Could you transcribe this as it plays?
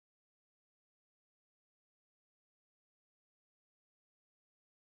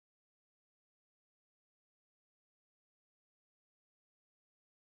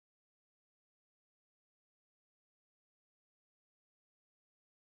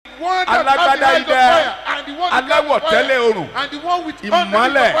one that has the eyes of fire, and the one that has fire, and the one with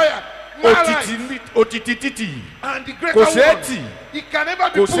underneath fire. Otitititi. And the greater one, he can never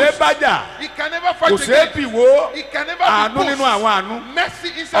be pushed. He can never fight against. He can never be pushed. Mercy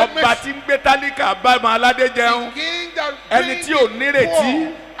inside mercy. The king that brings the poor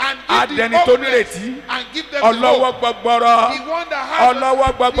and give the hopeless and give them the hope. The one that has the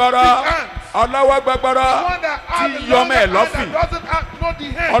big hands. The one that has the long hand that doesn't have not the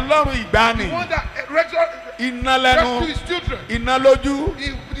hand. The one that rescues his children. His mouth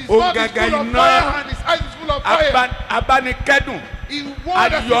is full of fire and his eyes is full of fire. He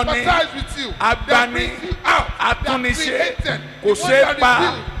wants to sympathize with you. That brings you out. That created. The one that is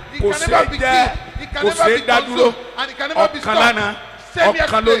healed. He can never be killed. He can never be consumed. And he can never be stopped. Same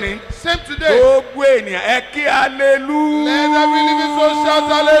yesterday, same today. Let every living soul shout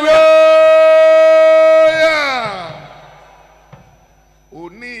hallelujah.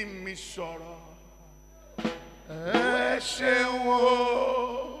 Oni mi sọ̀rọ̀, ẹ ṣeun o.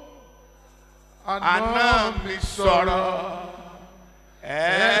 Àná mi sọ̀rọ̀,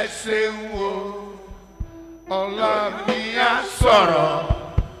 ẹ ṣeun o. Ọ̀la mi á sọ̀rọ̀,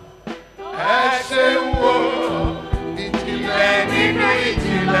 ẹ ṣeun o. Ìjìnlẹ̀ nínú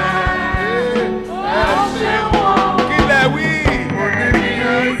ìjìnlẹ̀, ẹ ṣeun o. Kílẹ̀ wí. Òní mi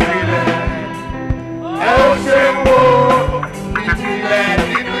ìjìnlẹ̀, ẹ ṣeun o. Ìjìnlẹ̀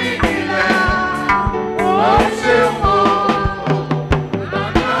nínú ìjìnlẹ̀, ẹ ṣeun o.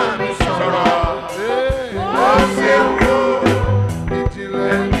 Àná mi sọ̀rọ̀, ẹ ṣeun o.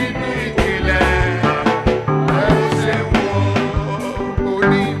 Ìjìnlẹ̀ nínú ìjìnlẹ̀, ẹ ṣeun o.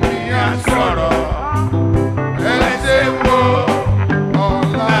 Òní mi á sọ̀rọ̀.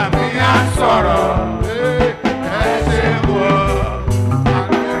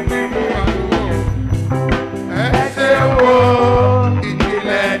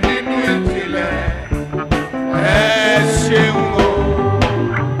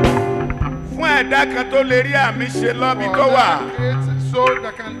 Kan tó lè rí àmì ṣe lọ́bí tó wà.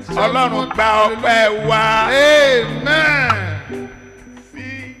 Ọlọ́run gba ọpẹ́ wa. Amen. Fi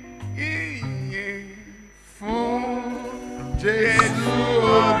ìyìn fún Jésù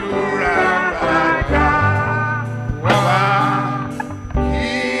olùràpadà wá.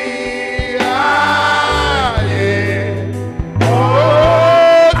 Kí ayé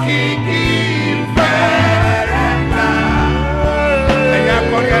òkìkí fẹ́rẹ̀ ńlá. Ẹ̀yin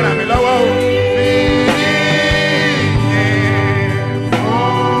akọrin ẹ̀ràn mi lọ́wọ́ o.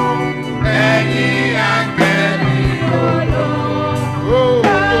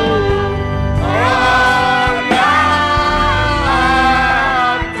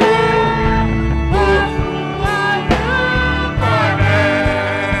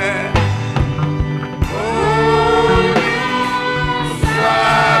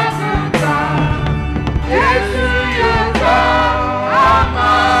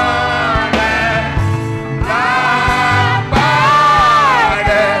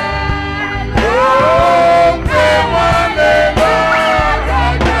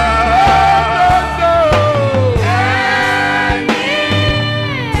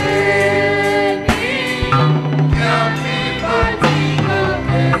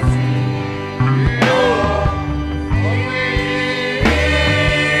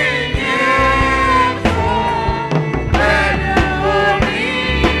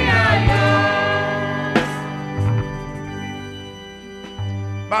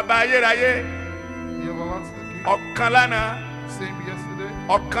 Ọ̀kan lánàá, same yesterday,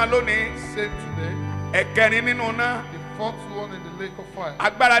 ọ̀kan lónìí, same today, ẹ̀kẹrin nínú náà, the fourth one in the lake of fire,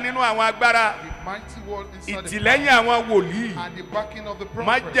 agbára nínú àwọn agbára, the mighty one inside ìtìlẹ́yìn àwọn wòlíì, and the backing of the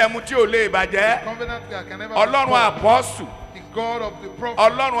prophet, májẹ̀mú tí ò lè bàjẹ́, the covenant that can never Ọlọ́run àpọ́sù, the God of the prophet,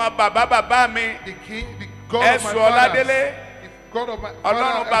 Ọlọ́run bàbá mi, the king, the God of my Ọládélé, the God of my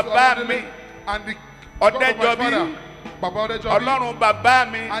Ọlọ́run bàbá mi, and the God of my Ọdẹ́jọbí, Ọlọ́run bàbá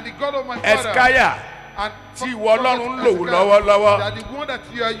mi, and the God of my HEZEKIAH, tí ìwọ Ọlọ́run ń lò lọ́wọ́lọ́wọ́.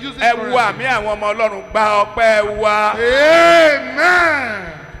 Ẹ wo àmì àwọn ọmọ Ọlọ́run gba ọpẹ́ wa. Amen.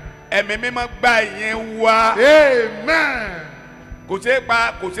 Ẹ̀mí mímọ́ gba ìyìn wa. Amen. Kò ṣeé pa,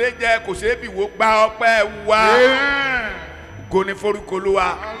 kò ṣeé jẹ, kò ṣeé bì wò gba ọpẹ́ wa. Amen. Ògo ni forúkọ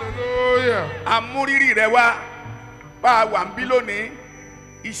Olúwa. Hallelujah. Amúrírì rẹ wá bá a wà ń bí lónìí.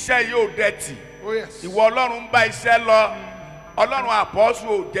 Iṣẹ́ yóò dẹ̀tì. Oh yes. Ìwọ Ọlọ́run ń bá iṣẹ́ lọ. Ọlọ́run àpọ́sù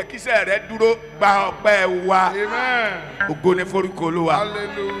ò jẹ́ kíṣẹ́ rẹ dúró gba ọpẹ́ wa. Amen. Ògo ni forúkọ Olúwa.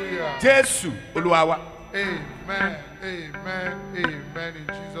 Hallelujah. Jésù Olúwa wa. Amen. Amen. Amen in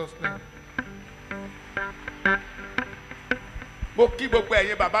Jesus' name. Mo kí gbogbo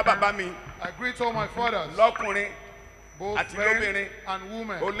ẹ̀yin bàbá mi. I greet all my fathers. Lọ́kùnrin. àti lóbìnrin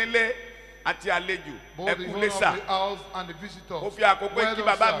onílé àti àlejò ẹkúlẹ́sà ó fi àkókò kí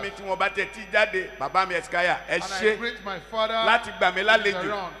bàbá mi tí wọ́n bá tẹ̀ tí jáde bàbá mi Hezekiah ẹ ṣé láti gbà mí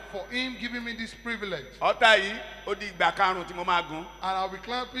lálejò ọ̀tá yìí ó di ìgbà karùn-ún tí mo máa gùn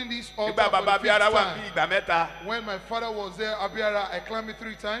ìgbà bàbá Abíárà wà bí ìgbà mẹ́ta. When my father was there, Abíárà, I climbed it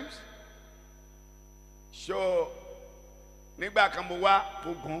 3 times. So nígbà kan mo wá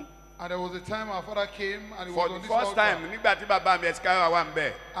mo gùn. And there was a time our father came and he for was on the this first time nígbà tí bàbá mi Hezekiah wà ń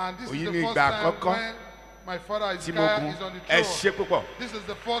bẹ̀. And this is the first time when my father Hezekiah is on the throne. ẹ ṣé púpọ̀. This is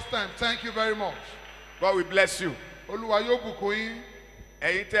the first time. Thank you very much. God will bless you. Olúwa yóò bùkún yín.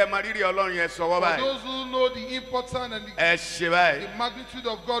 ẹ̀yin tẹ́ mọ rírì Ọlọ́run yẹn sọ̀wọ́ báyìí. For those who know the importance and ẹ ṣé báyìí. the magnitude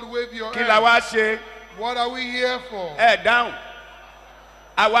of God, wave your kí la wá ṣe. What are we here for? ẹ dáhùn.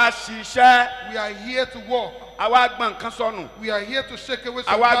 àwa ṣiṣẹ́. We are here to work. àwa gbọ̀n nǹkan sọnù. We are here to shake away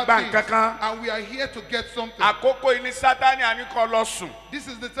some bad things. Kankan. And we are here to get something. àkókò yìí ni Sátánì á ní kó lọ sùn. This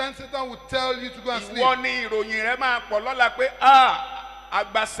is the time Satan will tell you to go and sleep. ìwọ ni ìròyìn rẹ máa pọ̀ lọ́la pé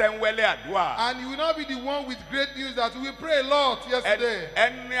agbásẹ́nwẹ́lẹ́ àdúrà. And you will not be the one with great news that we pray a lot yesterday.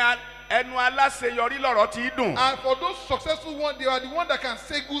 ẹnu aláṣeyọrí lọ̀rọ̀ tí dùn. And for those successful ones, they are the ones that can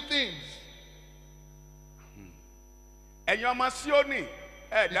say good things. ẹ̀yin ọmọ Síónì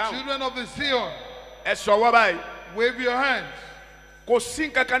ẹ dáhùn. The children of the Zion. ẹ sọ̀wọ́ báyìí. Wave your hands. kò sí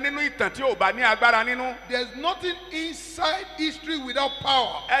nǹkan kan nínú ìtàn tí ò bá ní agbára nínú. There is nothing inside history without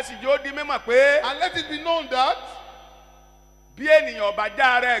power. ẹ sì jẹ́ ó di mímọ̀ pé. And let it be known that. bí ènìyàn bá já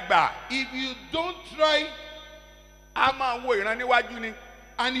ara ẹ̀ gbà. If you don't try. a máa wo ìran níwájú ni.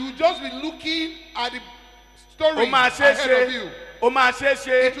 And you just be looking at the story ahead of you. ó máa ṣe é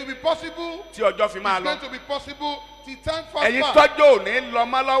ṣe. It will be possible. tí ọjọ́ fi máa lọ. It's going to be possible. The time fast. ẹ̀yin tọ́jú òní lọ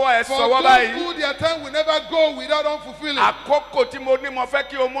mọ́ lọ́wọ́ ẹ sọ̀wọ́ báyìí. For those who their time will never go without unfulfilling. àkókò tí mo ní mo fẹ́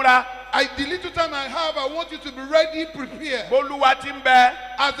kí o múra. The little time I have, I want you to be ready, prepared. Bólúwa ti ń bẹ.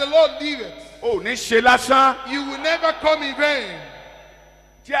 As the Lord liveth. ò ní ṣe lásán. You will never come in vain.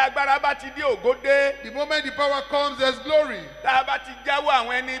 tí agbára bá ti dé ògo dé. The moment the power comes, there's glory. tá a bá ti jáwọ́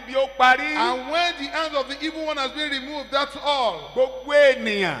àwọn ẹni bí ó parí. And when the hands of the evil one has been removed, that's all. gbogbo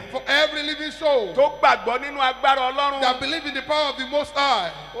ènìyàn. For every living soul. tó gbàgbọ́ nínú agbára Ọlọ́run. That believe in the power of the Most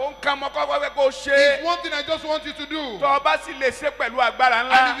High. ó ń ka mọ́ kọ́kọ́ fẹ́ kó ṣe. It's one thing I just want you to do. tó o bá sì lè ṣe pẹ̀lú agbára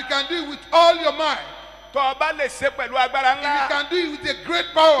ńlá. And if you can do it with all your might. tó o bá lè ṣe pẹ̀lú agbára ńlá. If you can do it with a great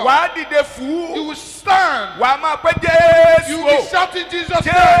power. wàá dìde fún. You will stand. wàá máa pé Jésù o. You will be shouting Jesus Christ.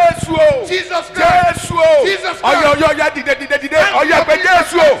 Jésù o. Jesus Christ. Jésù o. Jesus Christ. ọ̀yọ̀ dìde. ọ̀yọ̀ pé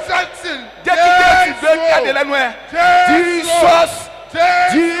Jésù o. jẹ́ kí Jésù gbé jáde lẹ́nu ẹ. Jesus.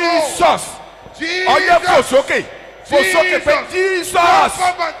 ọ̀yọ̀ fò sókè. fò sókè pé Jesus.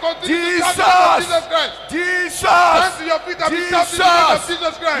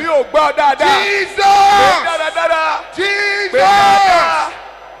 mi ò gbọ́ dáadáa.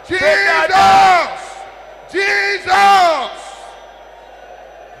 Jesus.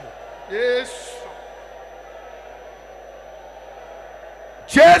 Yes.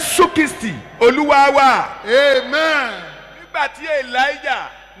 Jésù Kristi Olúwa wa. Amen. nígbà tí Elijah.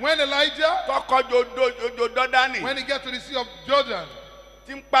 When Elijah. tó kọjá odò Jọ́dánì. When he get to the sea of Jordan.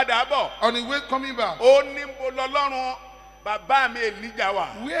 tí ń padà bọ̀. On his way coming back. ó ní mo lọ lọ́rùn bàbá mi Elijah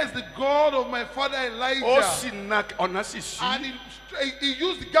wà. Where is the God of my father Elijah? ó sì na ọ̀nà sì ṣí. And he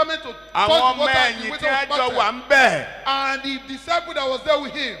used the garment to touch the àwọn water. ọmọ ẹ̀yìn tí a jọ wà ń bẹ̀. And the disciple that was there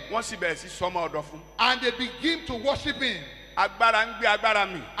with him. wọ́n sì bẹ̀rẹ̀ sí sọmọ ọ̀dọ̀ fún. And they begin to worship him. agbára ń gbé agbára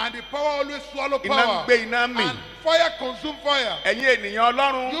mi. And the power always swallow power. iná ń gbé iná mi. And fire consume fire. ẹ̀yin ènìyàn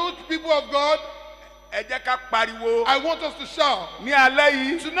Ọlọ́run. You people of God. ẹ jẹ́ ká pariwo. I want us to shout. ní alẹ́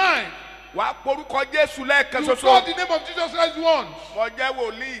yìí. Tonight. wà á porúkọ Jésù lẹ́ẹ̀kan ṣoṣo. You call the name of Jesus Christ once. mo jẹ́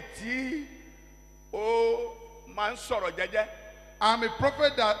wòlíì tí ó máa ń sọ̀rọ̀ jẹ́jẹ́. I'm a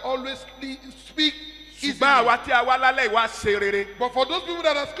prophet that always speak easily. ṣùgbọ́n àwa tí a wá lálẹ́ ìwà ṣe rere. But for those people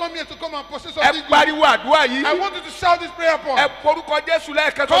that have come here to come and possess something ẹ pariwo àdúrà yìí. I want you to shout this prayer point. ẹ porúkọ Jésù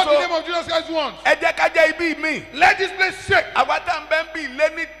lẹ́ẹ̀kan Call the ṣoṣo. name of Jesus Christ once. ẹ jẹ́ ká jẹ́ ibi mi. Let this place shake. àwa tá à ń bẹ́ ń bì lé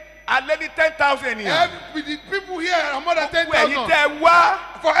ní alẹ́ ní 10,000 ènìyàn. The people here are more than 10,000. ẹ̀yin tẹ́ wá.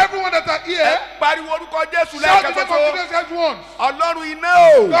 For everyone that are here. ẹ pariwo orúkọ Jésù Shout lẹ́ẹ̀kan the name ṣoṣo. of Jesus Christ once. Ọlọ́run iná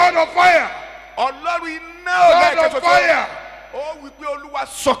o. God of fire. Ọlọ́run iná o God lẹ́ẹ̀kan of ṣoṣo. fire. ó wí pé Olúwa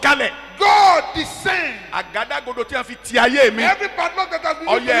sọ̀kalẹ̀. God descend. àgádágodo tí a fi ti ayé mi. Every padlock that has been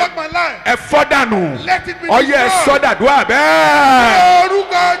used to lock my life. ẹ fọ́ dànù. Let it be ọyẹ ẹ destroyed. sọ́dàdúrà bẹ́ẹ̀.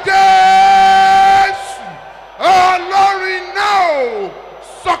 Orúkọ Jésù. Ọlọ́run iná o.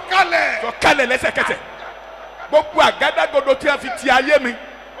 Sọ̀kalẹ̀. sọ̀kalẹ̀ lẹ́sẹ̀kẹsẹ̀. gbogbo àgádágodo tí a fi ti ayé mi.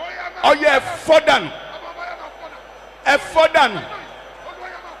 ọyẹ ẹ fọ́ dànù. ẹ fọ́ dànù.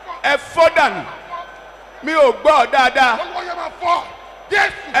 ẹ fọ́ dànù. Mi ò gbọ́ dáadáa. Olúwa yẹ máa fọ́.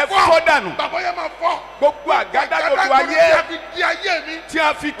 Jésù Ẹ fọ́ dànù. Bàbá yẹ máa fọ́. Gbogbo àgádágodo ayé. Tí a fi di ayé mi. Tí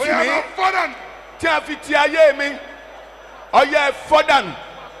a fi tì Ó yẹ mí. máa fọ́ dànù. Tí a fi ti ayé mi. Ọ̀yá ẹ fọ́ dànù.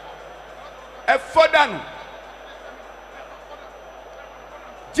 Ẹ fọ́ dànù.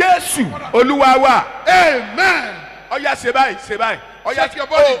 Jésù Olúwa wa. Amen. Ọ̀yá ṣe báyìí, ṣe báyìí. Ọ̀yá Shake your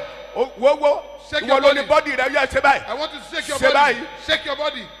body. Wo. Shake your Ìwọ ló ní body. bọ́dì rẹ, ọ̀yá ṣe báyìí. I want you to shake your Ṣe body. báyìí. Shake your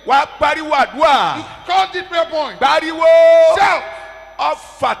body. Wá pariwo àdúrà. Call the prayer point. Pariwo. Shout.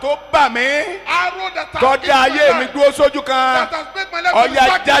 Ọfà tó bà mí. Arrow that has Tọ́jà ayé mi dúró sójú kan. that has made my life to be Ọ̀yá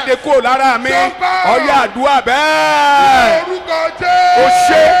jáde stagnant. kúrò lára mi. Jump. Ọ̀yá àdúrà bẹ́ẹ̀. Orúkọ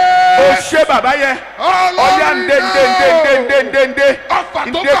Jésù. O ṣé bàbá yẹn. Ọ̀yá ndé. Ọfà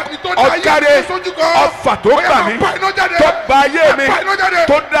tó bà mí tó dá ayé Ọ̀kárẹ̀ mi sójú kan. ọfà tó bà mí. Tó bà ayé mi.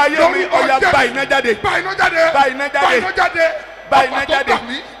 Tó dá ayé mi. Ọ̀yá bá iná jáde. Bá iná jáde. Bá iná jáde. Bá iná jáde. Ọfà tó bà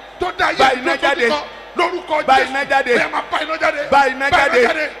mí tó dá Bá ayé mi iná jáde. sójú kan. Lórúkọ Bá Jésù. iná jáde. Bẹ́ẹ̀ máa bá iná jáde. Bá iná Bá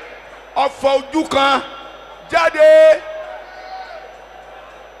jáde. Ọ̀fọ̀ ojú kan jáde.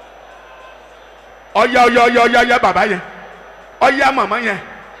 Ọ̀yá bàbá yẹn. Ọ̀yá màmá yẹn.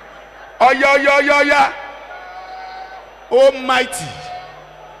 Ọ̀yá. Almighty.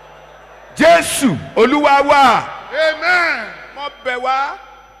 Jésù Olúwa wa. Amen. Mo bẹ̀ wá.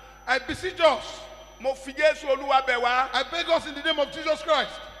 I beseech us. Mo fi Jésù Olúwa bẹ̀ wá. I beg us in the name of Jesus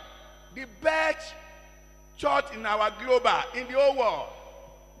Christ. The best church in our global, in the whole world.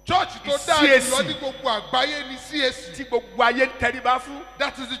 Church tó dáa jùlọ ní gbogbo àgbáyé ní C.A.C. Tí gbogbo ayé ń tẹríba fún.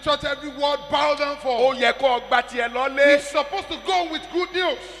 That is the church every world bow down for. Ó yẹ kó ọgbà tiẹ̀ lọ́lé. He's supposed to go with good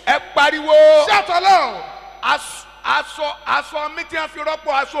news. Ẹ pariwo. Shout aloud. Aṣọ mi tí a fi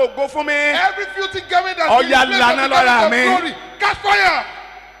rọ́pò aṣọ ògo fún mi. Every filthy garment that Ọ̀yá lànà lára mi. glory. Catch fire.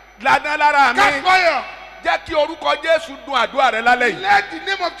 Lànà lára mi. Catch fire. Jẹ́ kí orúkọ Jésù dùn àdúrà rẹ lálẹ́ yìí. Let the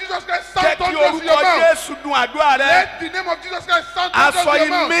name of Jesus Christ Jẹ́ sound kí thunders in your orúkọ mouth. Jésù dùn àdúrà rẹ. Let the name of Jesus Christ sound thunders Aṣọ in your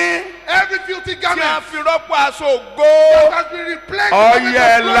mouth. ìmí Every filthy tí a garment fi rọ́pò aṣọ ògo. that has been replaced.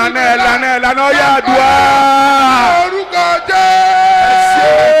 Ọ̀yá lànà ọ̀yá àdúrà. Orúkọ Ṣé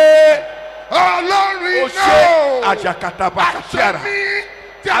Jésù. Ọlọ́run o ṣe náà. àjàkátàbà kàtíàrà.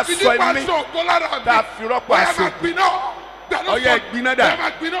 Tí a fi Aṣọ nípa ìmí aṣọ ògo lára mi. tá a fi rọ́pò Ọ̀yá aṣọ máa gbiná. Ọ̀yá gbiná dànù. Ọ̀yá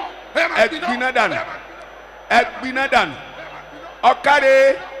máa gbiná. Ọ̀yá máa Ẹ gbiná. gbiná dànù. Ọ̀yá máa gbiná. Ẹ gbiná dànù.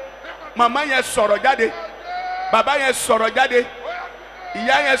 Ọ̀kárẹ̀ màmá yẹn sọ̀rọ̀ jáde. Bàbá yẹn sọ̀rọ̀ jáde.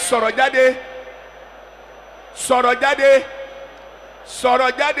 Ìyá yẹn sọ̀rọ̀ jáde. Sọ̀rọ̀ jáde.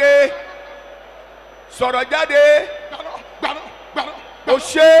 Sọ̀rọ̀ jáde. Sọ̀rọ̀ jáde. O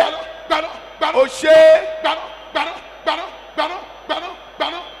ṣé. O ṣé.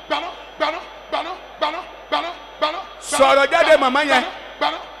 Sọ̀rọ̀ jáde màmá yẹn.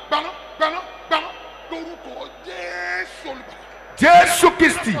 Jésù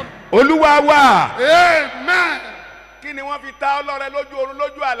Kristi Olúwa wa. Amen. Kí ni wọ́n fi ta ọ́ lọ́rẹ lójú oorun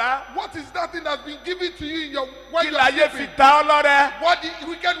lójú àlá? What is that thing that's been given to you in your when Kí you are láyé fi sleeping? ta ọ́ lọ́rẹ? What the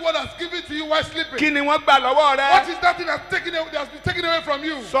wicked one has given to you while sleeping? Kí ni wọ́n gbà lọ́wọ́ rẹ? What is that thing that's been taken away from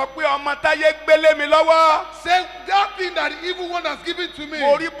you? Sọ pé ọmọ táyé gbélé mi lọ́wọ́. Say that thing that the evil one has given to me.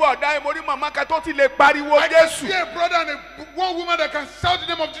 Mo rí bọ̀dá yẹn, mo rí màmá kan tó ti lè pariwo I can Jésù. see a brother and one woman that can shout the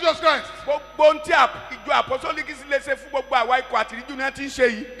name of Jesus Christ. Gbogbo ohun tí ìjọ apostolic lè ṣe fún gbogbo àwa ikọ̀ àtìríjú ni wọ́n ti ń ṣe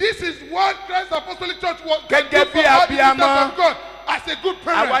yìí. This is what Christ Apostolic Church was Gẹ́gẹ́ bí all the abiyamọ. ministers of God. As a good Àwa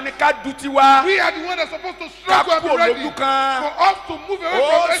parent, ni ká du tiwa. we are the ones that are supposed to Ká struggle and be kúrò ready lójú kan. for us to move away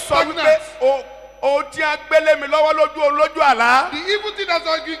Ó from sọ wípé stagnant. ohun tí a gbélé mi lọ́wọ́ lójú oorun lójú àlá. The evil thing that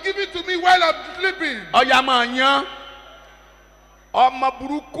has been given to me while I'm sleeping. Ọ̀yá máa yan. Ọmọ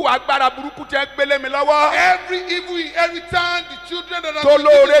burúkú agbára burúkú tí a gbélé mi lọ́wọ́. Every evil inheritance, the children that Tó are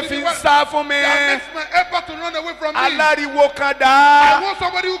lóore fi ń sá fún mi. that makes my effort to run away from me. Aláriwo kan I dá. want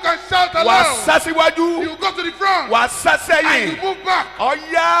somebody who can shout Wà aloud. sá síwájú. You go to the front Wà sá and you sẹ́yìn. move back.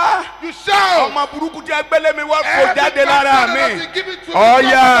 Ọ̀yá. You shout. Ọmọ burúkú tí a gbélé mi wọ́n fò Every jáde lára pastor that mi. has been given to me,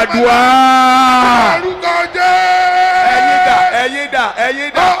 Ọ̀yá àdúrà. Orúkọ Jésù.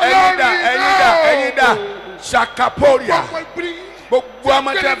 Ẹ̀yin dà. Ṣàkàpọ̀rìà. Gbogbo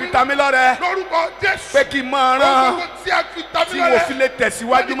ọmọ tí a fi ta mí lọ́rẹ. Lórúkọ Jésù. Pé kí n máa rán. Gbogbo tí a fi ta mí Tí mo fi lè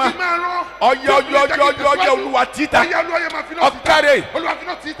tẹ̀síwájú mọ́. Ọ̀yá Olúwa títà. Ọ̀kárẹ̀. Olúwa fi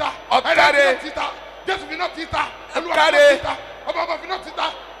náà títà. Ọ̀kárẹ̀. Jésù fi náà títà. Olúwa fi náà Ọ̀kárẹ̀. títà. Ọba fi náà títà.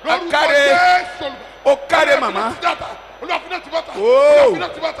 Lórúkọ Ọ̀kárẹ̀. Jésù. Ọ̀kárẹ̀ màmá. Olúwa fi náà ti bàtà. Ó. Olúwa fi náà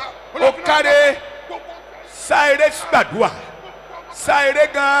ti bàtà. Olúwa fi náà ti Ọ̀kárẹ̀. bàtà. Sáré gbàdúrà. Sáré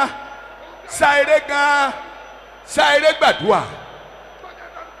gan. Sáré gbàdúrà.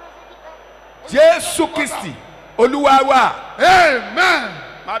 Jésù Kristi Olúwa wa. Amen.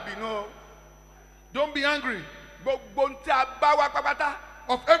 Má bínú o. Don't be angry. Gbogbo ń tí a bá wá pápátá.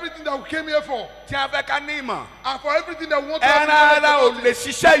 of everything that we came here for. And for everything that we want to have.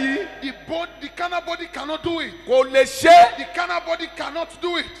 The carnal body cannot do it. The carnal body cannot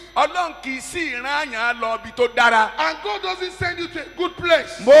do it. And God doesn't send you to a good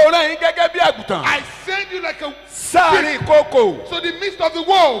place. I send you like a sheep. So the midst of the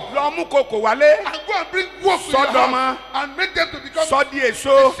world. And go and bring wolves to your house. And make them to become sealed.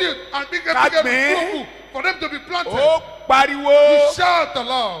 And make them to get fruitful. For them to be planted. You shout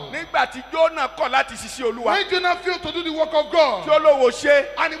aloud. When Jonah failed to do the work of God,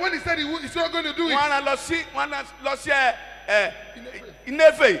 and when he said he's not going to do it,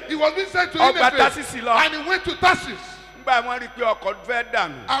 he was being sent to Nineveh, and he went to Tarsus. And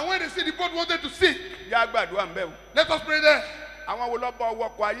when they see the boat wanted to sink, let us pray there. Who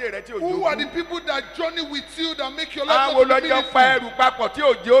are the people that journey with you that make your life meaningful?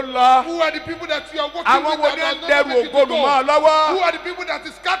 Who are the people that you are working with that does not make you to go? Who are the people that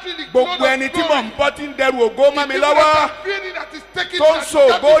is scattering the glory of glory? The people that are feeling that is taking that is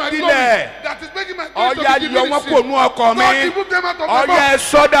scattering my glory, that is making my glory to be diminished. God, remove them out of my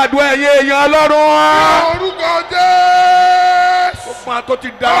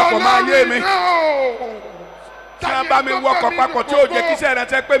mouth. Tí wọ́n bá mi wọkọ̀ papọ̀ tí ó jẹ́ kí iṣẹ́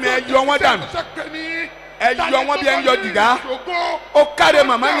ìrántí pé mi ẹ yọ wọ́n dànù. Ẹ yọ wọ́n bí ẹ ń yọ jìgá. Ó káre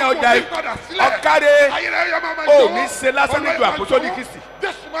màmá yẹn ọjà yìí. Ó káre. Ó ní ṣe lásán níjọ Apostolic Kristi.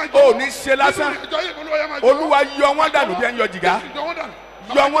 Ó ní ṣe lásán. Olúwa yọ wọ́n dànù bí ẹ ń yọ jìgá. Yọ wọ́n dànù.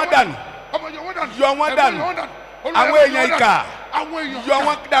 Yọ wọ́n dànù. Àwọn èèyàn ìkà. Yọ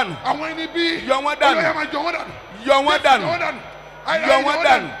wọ́n dànù. Yọ wọ́n dànù. Yọ wọ́n dànù. Yọ wọ́n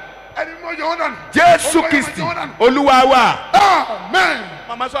dànù. Jésù Kristi Olúwa wa. Amen.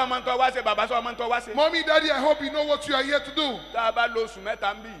 Mama sọ ọmọ ntọ́ wá ṣe, bàbá sọ ọmọ ntọ́ wá ṣe. Mommy, Daddy, I hope you know what you are here to do. Tá a bá lo oṣù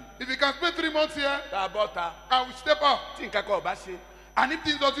mẹ́ta ń bí. If you can spend 3 months here, tá a bọ́ ta. I will step out. Tí nǹkan kan ò bá ṣe. And if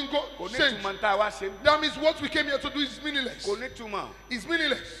things doesn't go, kò ní túmọ̀ ntá wá ṣe. That means what we came here to do is meaningless. Kò ní túmọ̀. It's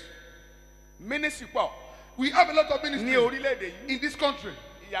meaningless. Ministry pọ̀. We have a lot of ministry ní orílẹ̀-èdè yìí. in this country.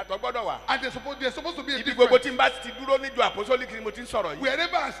 Ìyàtọ̀ gbọ́dọ̀ wà. And they're supposed to be a difference. Ibi gbogbo tí n bá ti dúró níjọ Apostolic Kristi mo ti ń sọ̀rọ̀ yìí.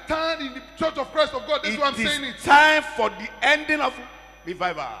 Wherever I stand in the Church of Christ of God, that's why I'm saying it. It is time for the ending of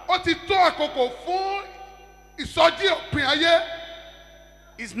revival. Ó ti tó àkókò fún ìsọjí òpin ayé.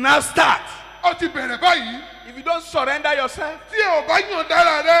 It's now start. Ó ti bẹ̀rẹ̀ báyìí. If you don't surrender yourself, tí o bá yàn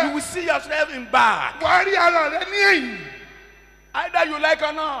dára rẹ, you will see yourself in back. wàá rí ara rẹ ní ẹ̀yìn. Either you like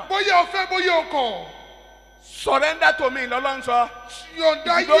or not. Bóyá o fẹ́ bóyá o kọ̀. Surrender to me, Lord. So if you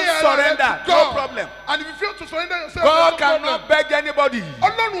don't surrender, no problem. And if you fail to surrender yourself, God cannot beg anybody.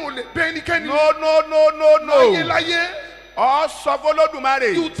 Ọlọ́run ò lè bẹ̀ ẹnikẹ́ni. No. Láyé. Ọ sọ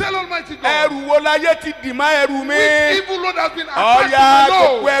f'Olódùmarè. You tell Almighty God. Ẹrù wo láyé ti dì má ẹrù mi. Which evil load has been attached to the Ọ̀ya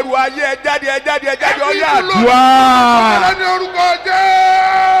Lord. gbogbo ẹrù ayé ẹ jáde ọ̀ya àdúrà. Ẹni orúkọ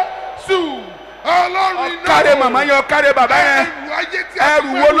Jésù. Ọlọ́run iná. Ọ̀kárẹ̀ màmá yẹn, ọ̀kárẹ̀ bàbá yẹn. Ẹrù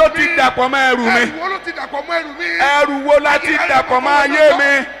wo ló ti dàpọ̀ mọ́ ẹrù mi. Ẹrù wo ló ti dàpọ̀ mọ́ ẹrù mi. Ẹrù wo la ti dàpọ̀ mọ́ ayé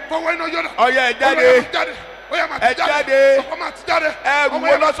mi. Ọ̀ya ẹ jáde. Ẹ jáde. Ẹrù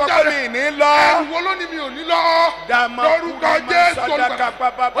wo ló sọ pé mi ní lọ. Ẹrù wo ló ní mi ò ní lọ. Lórúkọ Jésù olùgbàlà.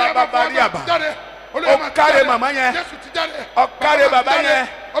 Ọ̀kárẹ̀ màmá yẹn. Ọ̀kárẹ̀ bàbá yẹn.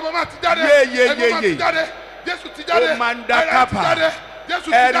 Yéyéyéyé. Ó máa ń da kápá.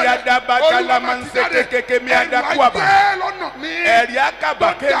 Ẹ̀rí adabakala máa ń ṣe kékeré mi adakuaba. Ẹ̀rí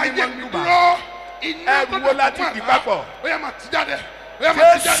akaba kémi máa ń dùbà. Ẹrù wo láti dì papọ̀.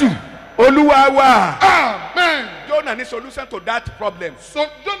 Jésù Olúwa wa. Amen. Jonah ní solution to that problem. So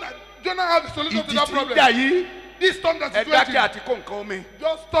Jonah have a solution to that problem. Ìjì yìí. This storm that is raging. Ẹ dákẹ́ àti kó nǹkan omi.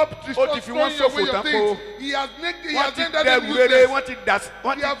 Just stop Ó ti fi wọ́n ṣòfò tán kó. He has made Wọ́n ti them dẹrù useless. rere. Wọ́n ti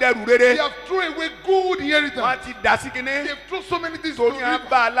dẹrù rere. They have thrown away good inheritance. Wọ́n ti dà sí kinní. They have thrown so many things to Torí á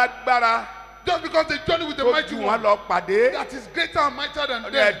bá alágbára. Just because they journey with the Tó mighty ju one. wọn lọ pàdé. That is greater and mightier than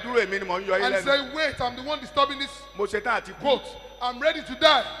Ọdún them. ẹ dúró èmi ni mò ń yọ yín And lẹ́nu. say, wait, I'm the one disturbing this Mo ṣe tán àti kú. quote. I'm ready to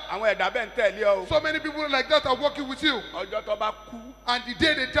die. Àwọn ẹ̀dá bẹ́ẹ̀ ń tẹ̀lé ọ. So many people like that are working with you. Ọjọ́ tó bá kú. And the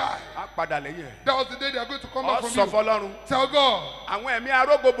day they die, Á padà lẹ́yìn ẹ̀. that was the day they are going to come back Ọ from sọ you. fọlọ́run. Tell God. Àwọn ẹ̀mí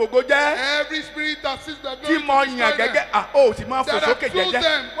arógbòbògò jẹ́. Every spirit that sees the Tí glory mo to yàn destroy gẹ́gẹ́. them. Ó sì máa fò That sókè have chosen jẹ́jẹ́.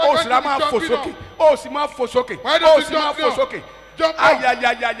 them. Why Ó don't sì máa you fò jump sókè. in Ó sì máa fò sókè. Why don't Ó you sì máa jump fò in? sókè. Jump up.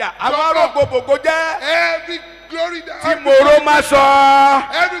 Ayayayaya. Àwọn Jump up. arógbòbògò jẹ́. Every glory that Tí mòró máa sọ.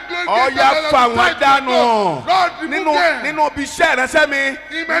 every glory Ọ̀ya fà wọ́n dànù. Lord, remove them. Nínú ibi iṣẹ́ ìránṣẹ́ mi.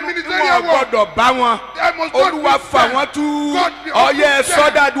 In my Nínú ministerial wọn work. gbọ́dọ̀ bá wọn. I must not Olúwa miss fà them. wọ́n tú. God, Ọ̀yẹ́ uproot them.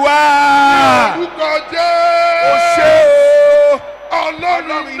 sọ́dàdúrà. Orúkọ Ó Jésù. ṣe o.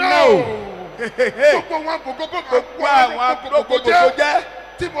 Ọlọ́run iná náà. o. Gbogbo wọn Gbogbo àwọn agbógbògbò jẹ́.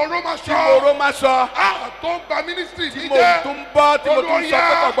 tí mo ró máa tí mo ró máa sọ. tó ń ba ministry tí mo tún bọ́ tí mo tún sọ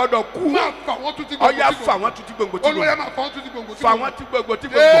pé kò gbọdọ̀ kú. máa fà wọ́n tún ti gbòǹgbò tí gbòǹgbò. ọ̀yá fà wọ́n tún ti gbòǹgbò tí gbòǹgbò. olóyè máa fà wọ́n tún ti gbòǹgbò tí gbòǹgbò. fà wọ́n ti gbòǹgbò tí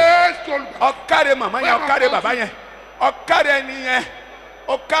gbòǹgbò. ọ̀kàrẹ̀ màmá yẹn ọ̀kàrẹ̀ bàbá yẹn ọ̀kàrẹ̀ ẹni yẹn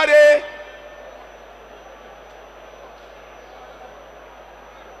ọ̀kàrẹ̀.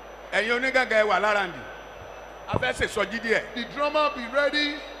 ẹ̀yin onígàgà ẹ wà lára ndì a fẹ́ ṣe sọ jídí ẹ̀. the drummer be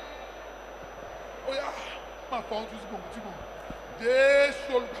ready. Oya máa fà wọ́n tún ti gbòǹgbò tí gbòǹgbò.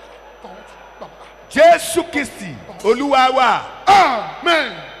 Jésù olùgbàlà fà wọ́n tún bàbá. Jésù Kristi Olúwa wa.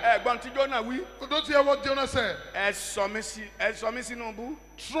 Amen. Ẹ̀gbọ́n tí Jonah wí. Don't you hear what Jonah said? Ẹ sọ mí sínú ibú.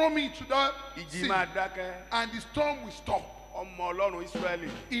 Throw me to that ìjì sea, máa dákẹ́. and the storm will stop. Ọmọ Ọlọ́run Ísírẹ́lì.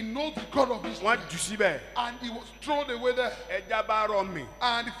 He knows the God of Israel. Wọ́n jù síbẹ̀. And he was thrown away there. Ẹja bá rọ mì.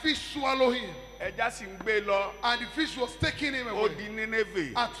 And the fish swallowed him. Ẹja sì ń gbé lọ. And the fish was taking him Ó away. di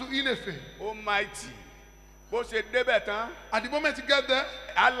Nínéfè. And to Inefe. Almighty. Bó ṣe débẹ̀ tán. At the moment he got there,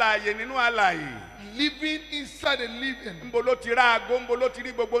 Alààyè nínú alààyè. living inside the living. Nbo ló ti rá aago, nbo ló ti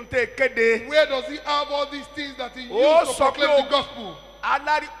rí gbogbo ń tẹ́ kéde. Where does he have all these things that he Ó used to sọ proclaim pé the gospel?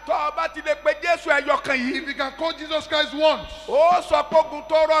 Alárí tó o bá ti lè pe Jésù ẹyọkan yìí. If he can call Jesus Christ once, Ó sọ pé ogun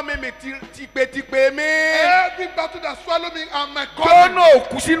tó rọ mi tìpètìpè mi. every battle that swallowed me and my calling. Jónà ò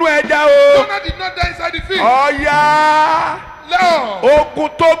kú sínú ẹja o. Jonah did not die inside the fish. Ọ̀ya. No. Ogun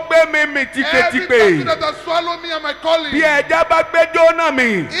tó gbé mi Every tìpètìpè. battle that has swallowed me and my calling. Bí ẹja bá gbé Jónà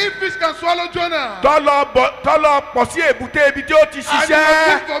mi. If fish can swallow Jonah, Tọ́lọ pọ̀ sí èbúté ibi tí ó ti and he was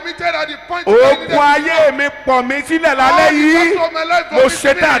ṣiṣẹ́. vomited at the point where he needed Ogun to ayé mi pọ̀ mí sílẹ̀ lálẹ́ All the yìí. battle of my life Mo vomit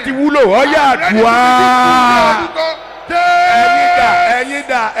ṣetán me. àti wúlò. Ọ̀ya I'm ready to àdúrà. be used.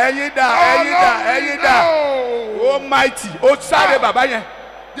 Ẹ̀yin dà. Almighty. Ó sáré bàbá yẹn.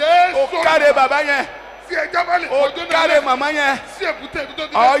 Ó káré bàbá yẹn. Ó káré màmá yẹn.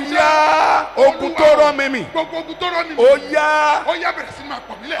 Ọ̀ya ogun tó rọ mímì. Ọ̀ya Ọ̀ya bẹ̀rẹ̀ sí máa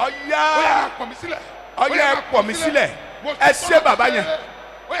pọ̀ mí lẹ̀. Ọ̀ya Ọ̀ya pọ̀ mí sílẹ̀. Ọ̀ya ẹ pọ̀ mí sílẹ̀. Ẹ ṣé bàbá yẹn.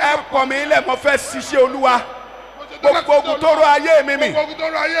 Ẹ pọ̀ mí lẹ̀ mo fẹ́ ṣiṣẹ́ Olúwa. Gbogbo ogun tó rọ ayé mi mì. Gbogbo ogun tó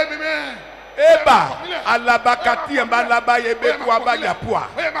rọ ayé mi mì. Eba alabakati ẹ̀ máa labayé bẹ́ẹ̀ kú abájà pua.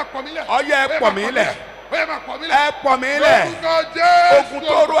 Ọ̀ya ẹ pọ̀ mí lẹ̀. Ẹ pọ̀ mí lẹ̀. Ogun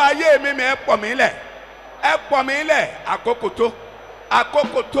tó rọ ayé mi mì ẹ pọ̀ mí lẹ̀. Ẹ pọ̀ mí lẹ̀. Àkókò tó.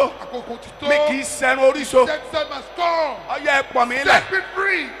 Àkókò tó. Mi kì í sẹ́nu oríṣo. Ọ̀ya ẹ pọ̀ mí lẹ̀.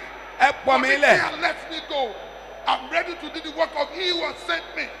 Ẹ pọ̀ mí lẹ̀. I'm ready to do the work of he who has sent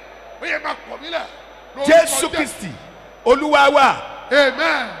me. Jésù Kristi Olúwa wa.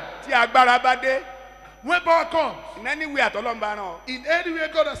 Amen. Tí agbára bá dé. When power comes, in any way àtọ́lọ́mbà náà. in anywhere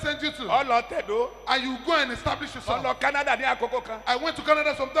God has sent you to, Ọlọ Tẹ̀dó. and you go and establish yourself. Ọlọ Canada ní àkókò kan. I went to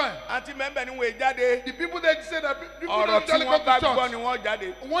Canada sometime. Àǹtí mẹ́mbẹ̀ ni wọ́n jáde. The people there say that people Ọ̀rọ̀ don't tí usually wọ́n come bá to gbọ́ church. ni wọ́n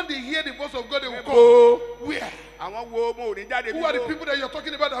jáde. When they hear the voice of God, they will come. Ó Where? àwọn wo mo ò ní jáde. Who are the people that you're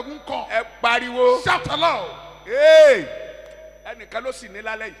talking about that won't come? Ẹ pariwo. Shout aloud. Ẹnìkan ló sì ní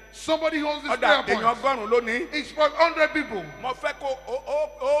lálẹ́ yìí. Somebody holds this Ọ̀dà prayer èèyàn point. 100 lónìí. It's for 100 people. Mo fẹ́ kó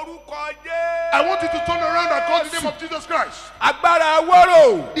orúkọ Jésù. I want you to turn around and call the name of Jesus Christ. Agbára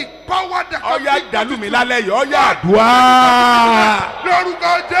wọ́rọ̀. The power that can Ọ̀ya bring dàlú mi multitude. lálẹ́ yìí. Ọ̀ya àdúrà.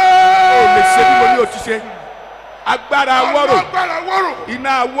 Lórúkọ O lè ṣe bí mo ní Jésù. o ti ṣe. Agbára wọ́rọ̀. Agbára wọ́rọ̀.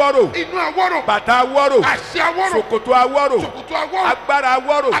 Iná wọ́rọ̀. Inú àwọ̀rọ̀. Bàtà wọ́rọ̀. Àṣẹ àwọ̀rọ̀. Ṣòkòtò awọ́rọ̀. Ṣòkòtò àwọ̀rọ̀. Agbára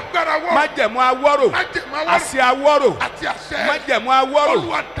awọ́rọ̀. Agbára àwọ̀rọ̀. Májẹ̀mú awọ́rọ̀. Májẹ̀mú àwọ̀rọ̀. Àṣẹ awọ́rọ̀. Àti àṣẹ. Májẹ̀mú awọ́rọ̀.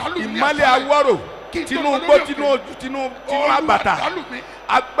 Olúwa dàlú mi ní Ìmọ́lẹ̀ àṣálẹ́. awọ́rọ̀. Kí n tó Tinú lọ gbó lórí tinú òkè. ojú tinú Olúwa àbàtà. dàlú mi.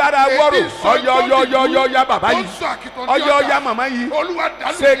 Agbára awọ́rọ̀. Ọyọyọyọyọ bàbá yìí. Ọyọyọ màmá yìí. Olúwa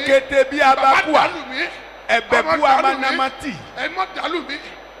dàlú mi. Sekete bí Bàbá abakua. dàlú mi. Ẹ̀bẹ̀ Ọmọ bú dàlú mi. amanamati. Ẹ má dàlú mi.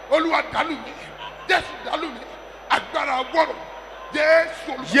 Olúwa dàlú mi. Jésù dàlú mi. Agbára àwọ̀rọ̀.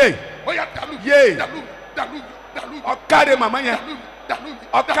 Jésù Olúwa. Yé. Oya dàlú mi. Yé. Dàlú mi. Dàlú mi. Dàlú mi. Ọ̀kadì màmá yẹn. Dàlú mi. Dàlú mi.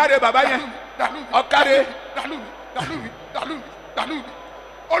 Ọ̀kadì bàbá yẹn. Dàlú mi. Ọ̀kadì. Dàlú mi. Dàlú mi. Dàlú mi. Dàlú mi.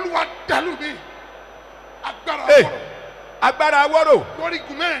 Olúwa dàlú mi. Agbára Hey. àwọ̀rọ̀. Agbára awọ́rọ̀. Lórí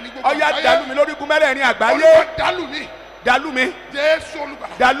igun mẹ́rin ní gbogbo Ọ̀ya àgbáyé. dàlú mi lórí igun mẹ́rẹ̀ẹ̀rin àgbáyé. Olúwa dàlú mi. Dàlú mi. Jésù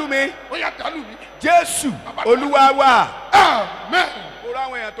Olùgbàlà. Dàlú mi. Oya dàlú mi. Jésù Olúwa wa. Amen. Mo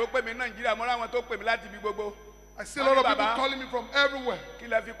ráwọn èèyàn tó pè mí Nàìjíríà, mo ráwọn tó pè mí láti ibi gbogbo. I see a lot of people calling me from everywhere. Kí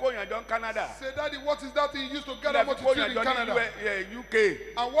lẹ fi kó yàn jọ ní Canada? Say, Daddy, what is that thing you used to Kí gather lẹ fi kó multitude yàn in jọ Canada? ní UK?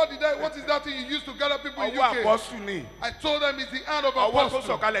 And what is that thing you used to gather people in Ọwọ́ UK? àpọ́sù ni. I told them it's the hand of Ọwọ́ tó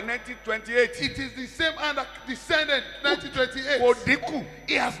apostle. sọ̀kalẹ̀ 1928. It is the same hand that descended Kò 1928. dínkù.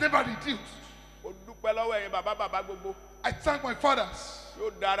 It has never reduced. Ó dúpẹ́ lọ́wọ́ ẹ̀yin bàbá gbogbo. I thank my fathers, Yóò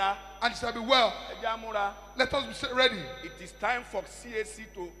dára. and it shall be well. Ẹ jẹ́ á múra. Let us be ready. It is time for C.A.C.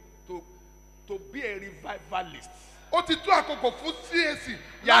 to be a revivalist. Ó ti tó àkókò fún C.A.C.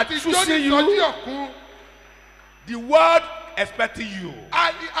 Yà láti tú jó sí ní you. ìsọjí ọ̀kun. The word expecting you.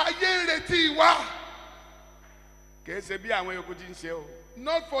 Ayé ń retí wa. Kì í ṣe bí àwọn yòókù ti ń ṣe o.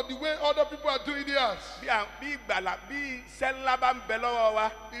 Not for the way other people are doing theirs. Bí ìgbàlà bí iṣẹ́ ńlá bá ń bẹ lọ́wọ́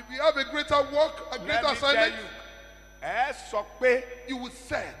wa. If you have a greater work, a greater assignment, ẹ sọ pé you will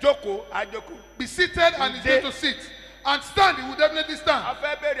say, jókòó àjókòó. be seated and he's going to sit. And stand, he will definitely stand. A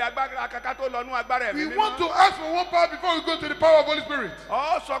fẹ́ béèrè agbára kankan tó lọ nú agbára ẹ̀mí mímọ́. We want to ask for one power before we go to the power of Holy Spirit.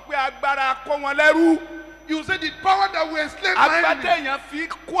 Ó sọ pé agbára kó wọn lẹ́rú. You say the power that will enslave my enemy. Agbára èèyàn fi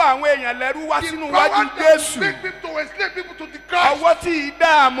kó àwọn èèyàn lẹ́rú wá sínú iwájú Jésù. The power that will make people to enslave people to the Christ. Ọwọ́ tí ì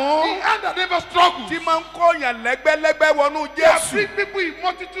dààmú. The hand that never struggles. Tí máa ń kó èèyàn lẹ́gbẹ́lẹ́gbẹ́ wọnú Jésù. That bring people in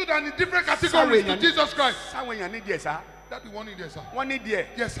multitude and in different categories to Jesus Christ. Sáwọn èèyàn nídìí ẹ̀ sá. That the one in there, sir. Wọ́n nídìí ẹ̀.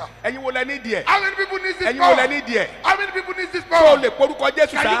 Yes, sir. Ẹ̀yin wo lẹ nídìí ẹ̀? How many people need this Ẹ̀yin power? wo lẹ nídìí ẹ̀? How many people need this Tó power? o lè porúkọ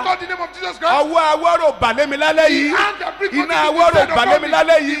Jésù sá. Can you call the name of Jesus Christ? Ọwọ́ awọ́rò bàlémi lálẹ́ yìí. Iná awọ́rò bàlémi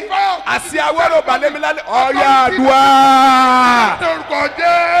lálẹ́ yìí. Àṣì awọ́rò bàlémi lálẹ́. Ọ̀yà àdúrà. Orúkọ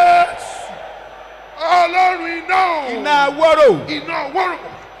Jésù. Ọlọ́run iná. Iná awọ́rò. Iná awọ́rò.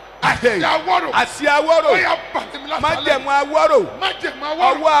 Àṣì awọ́rò. Àṣì awọ́rò. Ọ̀yà bàlémi lálẹ́. Májẹ̀mú awọ́rò. Májẹ̀mú awọ́rò.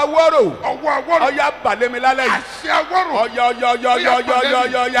 Ọwọ́ awọ́rò. Ọwọ́ awọ́rò. Ọ̀yà bàlémi lálẹ́ yìí. Àṣì awọ́rò.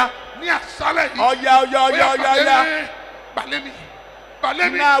 Ọ̀yà. Ní àṣálẹ̀ yìí. Ọ̀yà. Bàlémi.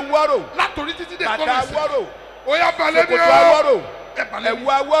 Bàlémi. Iná awọ́rò. Látòrí títí dé Bàtà awọ́rò. Ọ̀yà bàlémi. Ṣòkòtò awọ́rò. Bàlémi. Ẹ̀wù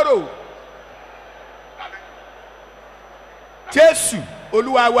awọ́rò. Jésù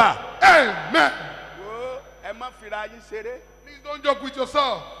Olúwa wa. Amen. Ẹ má fira yín ṣeré. Please don't joke with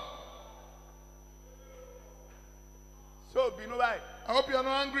yourself. So bínú báyìí. I hope you are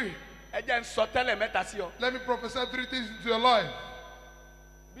not angry. Ẹ jẹ́ n sọ tẹ́lẹ̀ mẹ́ta sí ọ. Let me prophesy 3 things into your life.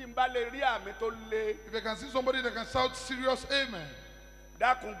 Bí n bá lè rí àmì tó le. If I can see somebody that can shout serious amen.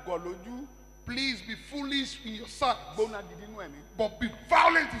 Dákun gọ̀ lójú. Please be foolish in your sight. Gbóná gidi nínú ẹ̀mí. But be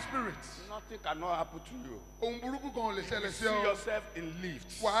violent in spirit. Nothing cannot happen to you. Ohun burúkú kan ò lè ṣẹlẹ̀ sí You see ọ. yourself in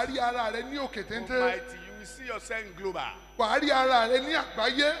lifts. Wà á rí ara rẹ ní òkè téńté. Almighty, you will see yourself in global. Wà á rí ara rẹ ní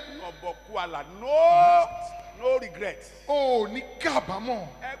àgbáyé. Ọ̀bọ̀kú àlà no regret. O ò ní kábàámọ̀.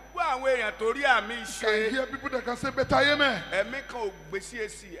 Ẹ gbọ́ àwọn èèyàn tó rí àmì Can ṣe. hear people that can say better amen. Ẹ̀mí kan ò gbé sí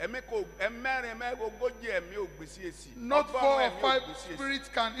èsì. Ẹ̀mí kan ẹ̀mẹ́rin ogójì ẹ̀mí ò gbé sí èsì. Not 4 or Ọgọ́rùn-ún ẹ̀mí ò 5 gbé sí èsì. spirits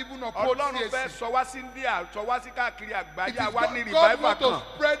can even oppose Ọlọ́run fẹ́ CAC. sọ wá sí India, sọ wá sí káàkiri àgbáyé, It is àwa ní God revival wants to kan.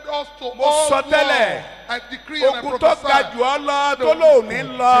 spread us to Mo all sọ tẹ́lẹ̀. world. I decree and I Ogun tó ga prophesy. jù ọ́ lọ tó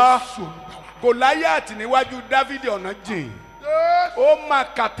lóòní lọ. Gòláyàtì níwájú Dávidi ọ̀nà jìn. Yes. Ó mà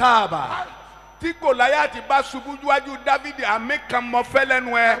kàtàbà. Tí Gòláyàtì bá ṣubú níwájú Dávidi, àmì kan mọ fẹ́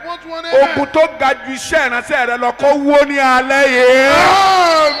lẹ́nu ẹ. I want one amen. Ogun tó ga ju iṣẹ́ ìránṣẹ́ rẹ lọ kó wó ní alẹ́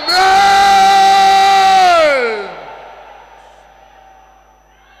yìí. Amen.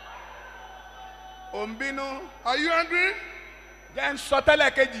 Ò ń bínú. Are you angry? Jẹ́ ń sọ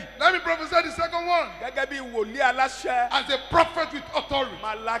tẹ́lẹ̀ kejì. Let me prophesy the second one. Gẹ́gẹ́ bí wòlíì aláṣẹ. As a prophet with authority.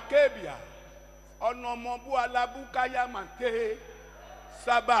 Malakebia. Ọ̀nà ọmọbú alábúkáyà màté.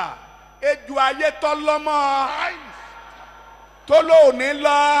 Sábà. Ejò ayé tọ́lọ́mọ. Tó lóòní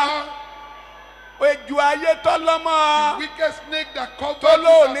lọ. Ejò ayé tọ́lọ́mọ. The wicked snake that covers Tó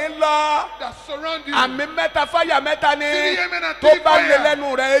lóòní lọ. that surround you. Àmì mẹ́ta fáyà mẹ́ta ni. See the amen and Tó three bá lé fire.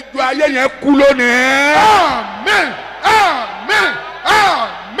 lẹ́nu rẹ̀ ejò ayé yẹn kú lónìí. Amen. Amen.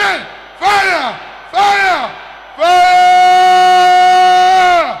 Amen. Fire. Fire. Fire.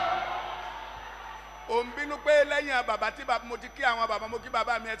 Ò ń bínú pé lẹ́yìn bàbá tí mo ti kí àwọn bàbá mo kí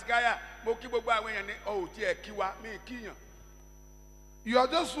bàbá mi Hezekiah mo kí gbogbo àwọn èèyàn ní ò tí ẹ̀ kí wa mi kíyàn. You are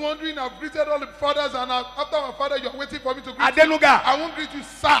just wondering, I've greeted all the fathers, and after my father, you're waiting for me to greet Adenuga. you. I won't greet you,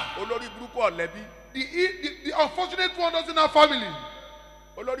 sir. Olórí burúkú ọ̀lẹ́bí. The unfortunate one doesn't have family.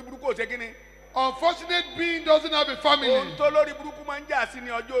 Olórí burúkú ò ṣe kí ni. Unfortunate being doesn't have a family. Ohun tó lórí burúkú máa ń jà sí ni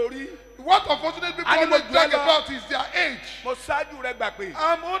ọjọ́ orí. What unfortunate people Ani mo always jù ẹ́ brag lọ. about is their age. Mo ṣáájú rẹ gbà pé.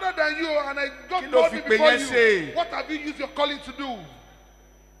 I'm older than you, and I got Kí ló told fi me pè before yẹn you. ṣe? What have you used your calling to do?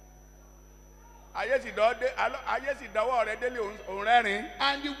 Ayé sì dọwọ́ rẹ délé òun rẹ́rìn.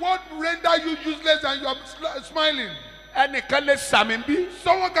 And the word render you useless, and you are smiling. Ẹnìkan lè sàmì bí.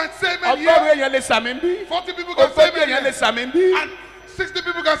 Someone can say amen Ọgọ́rùn-ún here. èèyàn lè sàmì bí. 40 people can say Ogójì amen èèyàn lè here. sàmì bí. And 60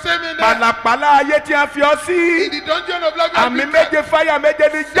 people can say amen there. Pàlàpàlà ayé tí a fi ọ sí. In the dungeon of life, you have Àmì been méje fáyà méje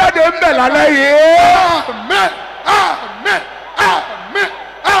ni jáde ń bẹ̀ lálẹ́ yìí. Amen. Amen. Amen.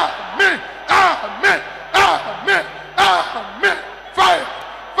 Amen. Amen. Amen. Amen. Fire.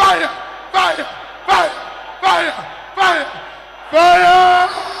 Fire. Fire. Fire. Fire. Fire.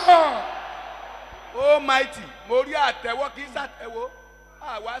 Fire. Almighty, mo rí àtẹ̀wọ́ kì í ṣàtẹ̀wọ́.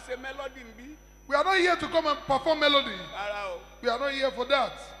 Àwa ṣe mélòdì ń bí. We are not here to come and perform melody. Rárá o. We are not here for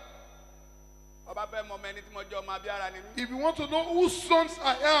that. Ọba fẹ́ mọ ọmọ ẹni tí mo jẹ́ ọmọ Abíára ni mí. If you want to know whose sons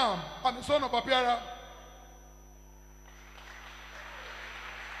I am, I'm the son of Apiara.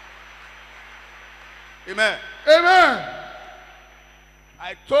 Amen. Amen.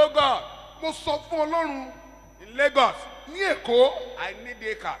 I told God. Mo sọ fún Ọlọ́run. In Lagos. Ní Èkó. I need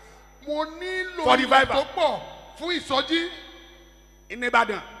acres. Mo nílò for revival. Tó pọ̀ fún ìsọjí. In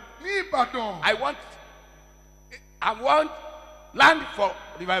Ibadan. Ní Ìbàdàn. I want land for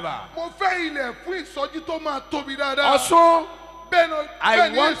revival. Mo fẹ́ ilẹ̀ fún ìsọjí tó máa tóbi dáadáa. Ọ̀ṣun. I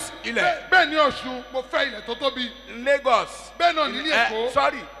want ilẹ̀. Bẹ́ẹ̀ ni Ọ̀ṣun, mo fẹ́ ilẹ̀ tó tóbi. In Lagos. Bẹ́ẹ̀ náà ní Èkó.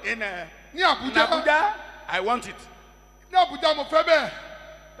 Sorry, ní Abuja. In Abuja, I want it. Ní Abuja mo fẹ́ bẹ́ẹ̀.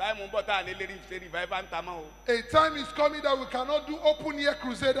 A time is coming that we cannot do open air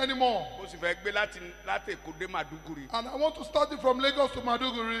crusade anymore. And I want to start it from Lagos to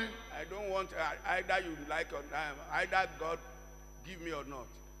Maduguri. I don't want either you like or not, either God give me or not.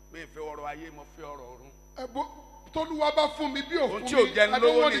 I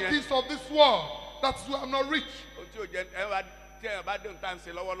don't want the things of this world. That's why I'm not rich.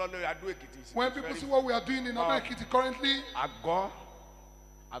 When people see what we are doing in Ado-Ekiti currently,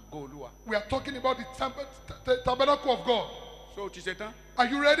 we are talking about the tabernacle of God. So, are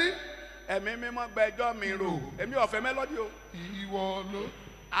you ready? I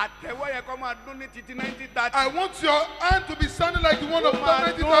want your hand to be sounding like the one of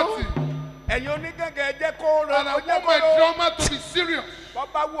 1930. And I want my drummer to be serious.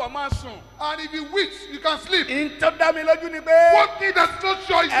 And if you wish, you can sleep. One thing that's not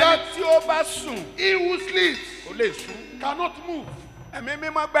sure is that he who sleeps cannot move.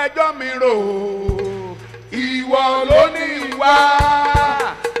 Ìwọ ló ní ìwà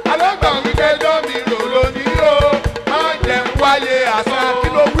alágbàwíkẹjọ́ mi rò lónìí o má jẹ́ ń wáyé àṣà kí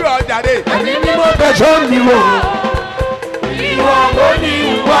ló wí ọjà rè. Ẹ̀mí mímọ́ kẹjọ́ mi rò ìwọ ló ní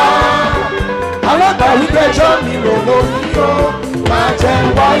ìwà alágbàwíkẹjọ́ mi rò lónìí o má jẹ́ ń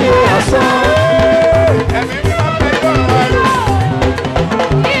wáyé àṣà. Ẹ̀mí mímọ́ kẹjọ́ mi rò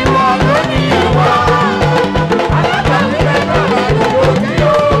ìwọ ló ní ìwà alágbàwíkẹjọ́ mi rò lónìí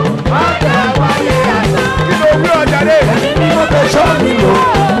o má jẹ́ ń wáyé àṣà. Ẹ̀mí mímọ́ kẹjọ́ mi rò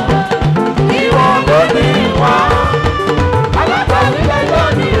ìwọ ló ní ìwà alágbàwíkẹjọ́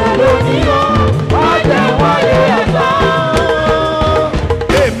mi rò lónìí o má jẹ́ ń wáyé àṣà.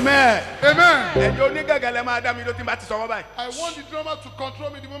 Amen. Amen. I want the drummer to control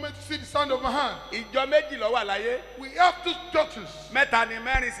me the moment you see the sound of my hand. We have two churches. We have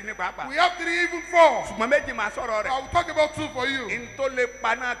 3, even 4. I will talk about 2 for you.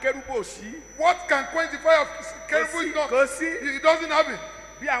 What can quench the fire of cherubim is not? He doesn't have it.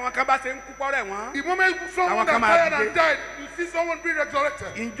 The moment someone that died and died, you see someone being resurrected.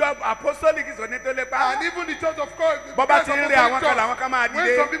 And even the church of God, when some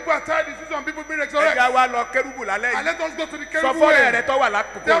people are tired, you see some people being resurrected. And let us go to the cherubim way.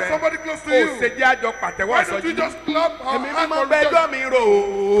 There's somebody close to you. Why don't you just clap our hands for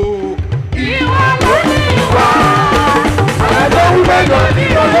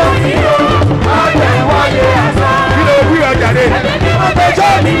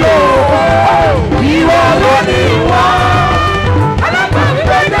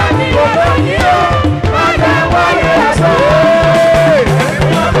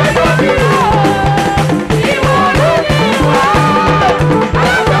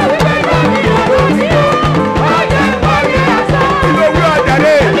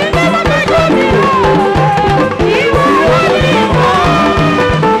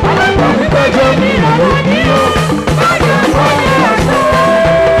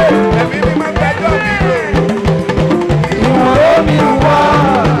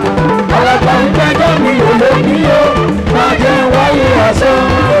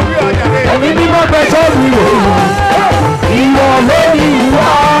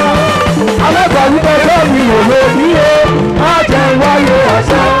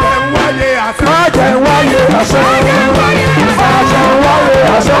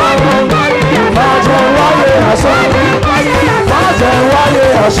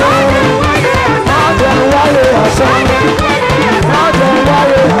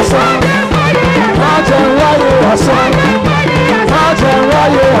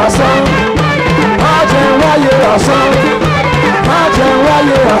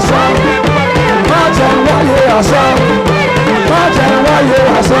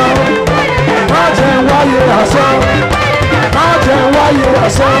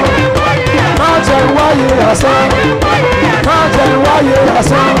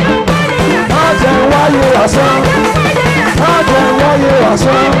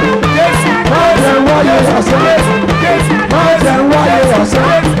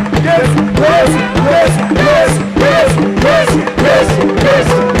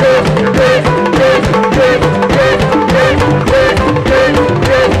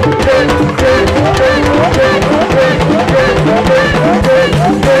Yes.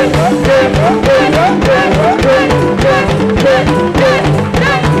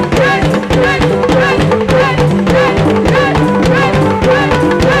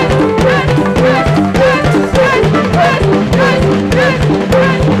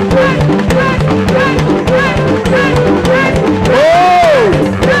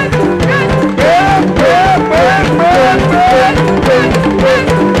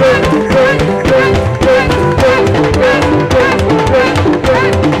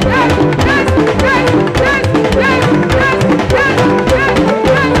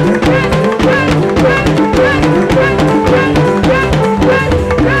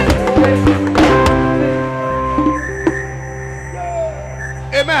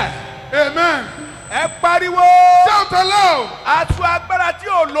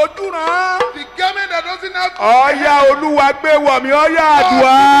 lójúràn. The garment that doesn't have. Ọ̀ya Olúwa gbé wọ̀ mí, ọ̀ya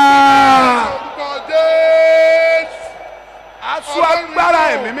àdúrà. Aṣọ agbára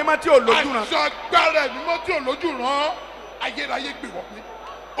ẹ̀mí mímọ́ tí ò lójúràn. Aṣọ agbára ẹ̀mí mímọ́ tí ò lójúràn. Ayérayé gbé wọ̀ mí.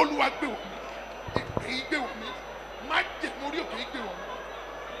 Olúwa gbé wọ̀ mí. Ìpè gbé wọ̀ mí. Má jẹ̀ mórí òkè gbé wọ̀ mí.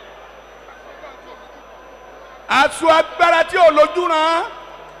 Aṣọ agbára tí ò lójúràn.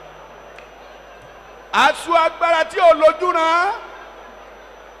 Aṣọ agbára tí ò lójúràn.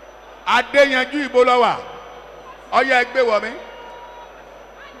 Adéyanjú ibo ló wà. Ọ̀ya gbé wọ̀ mí.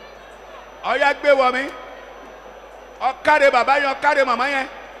 Ọ̀ya gbé wọ̀ mí. Ọ̀kàrẹ̀ bàbá yẹn, ọ̀kàrẹ̀ màmá yẹn.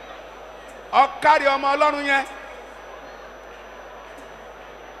 Ọ̀kàrẹ̀ ọmọ Ọlọ́run yẹn.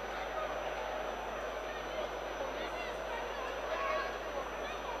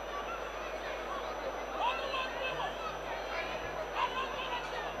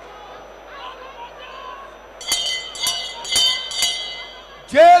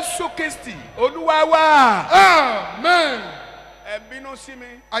 Jésù Kristi Olúwa wa. Amen. Ẹ bínú sí mi.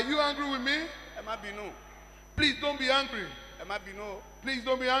 Are you angry with me? Ẹ má bínú. Please don't be angry. Ẹ má bínú. Please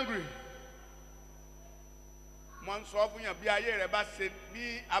don't be angry. Mo ń sọ fún yàn bí ayé rẹ bá ṣe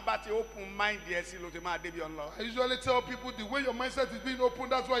bí a bá ti open mind yẹ sí ló ti máa débi ọ̀n lọ. I usually tell people the way your mindset is being open,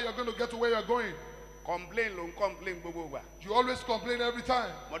 that's why you're going to get to where you're going. Complain ló ń complain gbogbo wa. You always complain every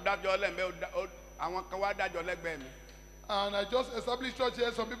time. Mo dájọ́ lẹ́m̀bẹ́ àwọn kan wá dájọ́ lẹ́gbẹ̀ẹ́ mi. And I just established church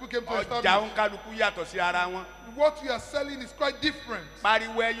here. Some people came to establish. Ọjà ń kálukú yàtọ̀ sí ara wọn. What you are selling is quite different.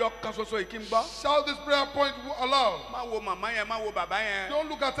 Pariwo ẹyọ kan ṣoṣo ìkí ń gbọ́. Shout this prayer point aloud. Má wo màmá yẹn, má wo bàbá yẹn. Don't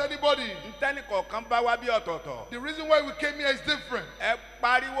look at anybody. Ntẹ́ni kọ̀ọ̀kan bá wá bí ọ̀tọ̀ọ̀tọ̀. The reason why we came here is different. Ẹ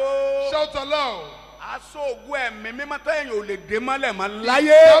pariwo. Shout aloud. Aṣọ ògùn ẹ̀mí mímọ́ tẹ́yìn ò lè dé mọ́lẹ̀ mọ́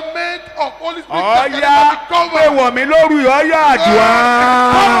láyé. Garment of Holy Spirit that Ọ̀ya cannot be covered. pé wọ̀ mí lóru ọ̀ya àdúrà.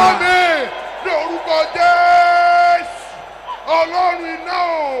 Cover me. Lórúkọ Jésù. Ọlọ́run iná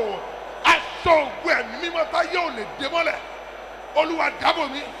o. Aṣọ ògùn ẹ̀mí mímọ́ táyé ò lè dé mọ́lẹ̀. Olúwa dábò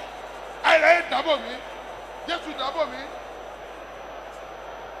mí. Ayẹyẹ dábò mí. Jésù dábò mí.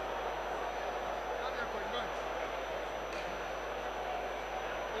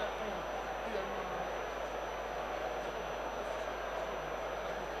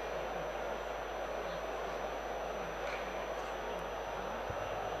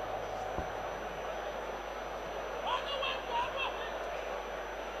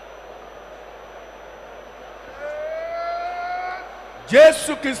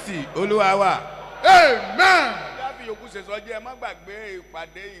 Jésù Kristi Olúwa wa. Amen. Dábì yòókù ṣe sọ jẹ́ ẹ má gbàgbé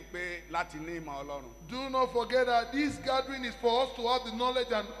ìpàdé yìí pé láti ní ìmọ̀ Ọlọ́run. Do not forget that this gathering is for us to have the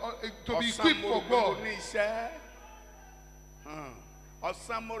knowledge and to be equipped for God. Ọ̀sán mo rò pé mo ní iṣẹ́.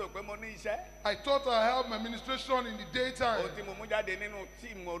 Ọ̀sán mo rò pé mo ní iṣẹ́. I thought I have my ministration in the daytime. Ohun tí mo mú jáde nínú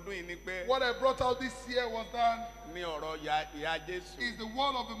tíìmù ọdún yìí ni pé. What I brought out this year was that ní ọ̀rọ̀ ìyá Jésù. is the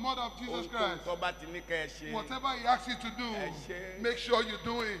word of the mother of Jesus Christ. Ohun tó bá ti ní kẹ́ ẹ ṣe. Whatever he asks you to do, make sure you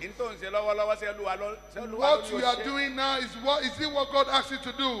do it. N tó ń ṣe lọ́wọ́lọ́wọ́ sí Olúwa ló ṣe. What you are doing now is it what God asks you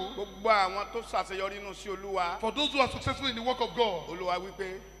to do? Gbogbo àwọn tó ṣàṣeyọrí nínú sí Olúwa. For those who are successful in the work of God. Olúwa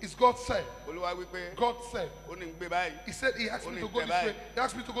wípé. It's God said. Olúwa wípé. God said. Ó ní gbé báyìí. He said he asked me to go this way. He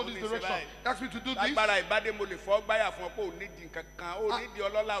asked me to go this direction. He asked me to do this. Lágbára ìbádé mo lè fọ́ gbáyà fún ọ pé ò nídìí kankan, ò nídìí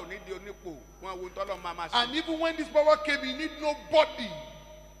ọlọ́lá, ò nídìí onípò. Wọ́n wo tọ́lọ́ máa ṣe. And even when this power came, you need nobody.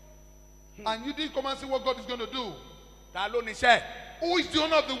 And you didn't come and see what God is going to do. Ta ló níṣẹ́? Who is the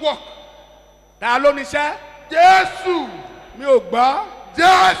owner of the work? Ta ló níṣẹ́? Jésù. Mi ò gbọ́.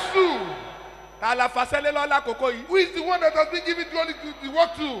 Jésù. Ta la fasẹ́lé lọ lákòókò yìí? Who is the one that has been given glory to the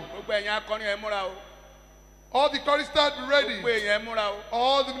work to? Gbogbo ẹ̀yin akọrin ẹ múra o. All the choristers be ready. Gbogbo èèyàn ẹ múra o.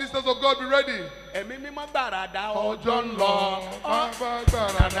 All the ministers of God be ready. Ẹ̀mí mímọ́ gbàràdà ọjọ́ ń lọ.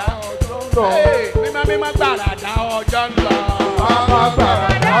 Gbàràdà ọjọ́ ń lọ. Mímọ́ mímọ́ gbàràdà ọjọ́ ń lọ. Gbàràdà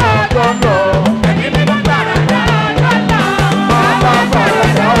ọjọ́ ń lọ. Ẹ̀mí mímọ́ gbàràdà ọjọ́ ń lọ. Gbàràdà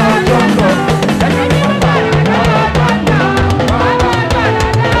ọjọ́ ń lọ. Ẹ̀mí mímọ́ gbàràdà ọjọ́ ń lọ.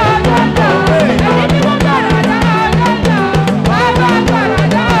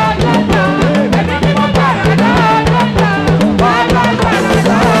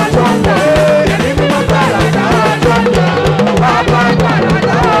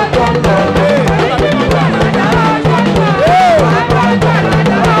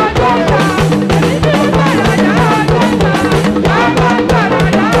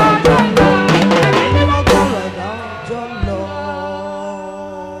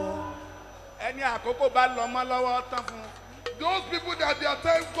 Those people that their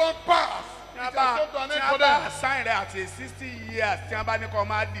time gone past. It has come to an end for them. Sign rẹ̀ àti 60 years tí wọ́n bá ní kó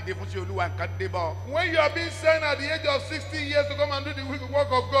máa dìde fún sí Olúwa nǹkan dé bọ̀. When you are being signed at the age of 60 years to come and do the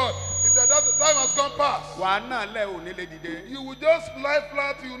work of God, that time has come pass. You will just lie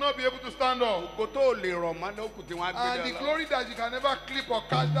flat, you will not be able to stand up. And the glory that you can never clip or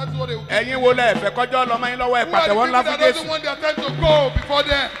catch, that's what they will do. Who are the people that doesn't want their time to go before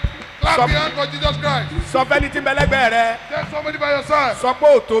them? Clap your hand for Jesus Christ. Tell somebody by your side.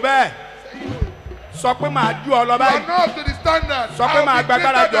 You are not to the standard.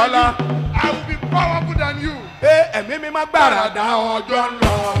 I will be powerful than you.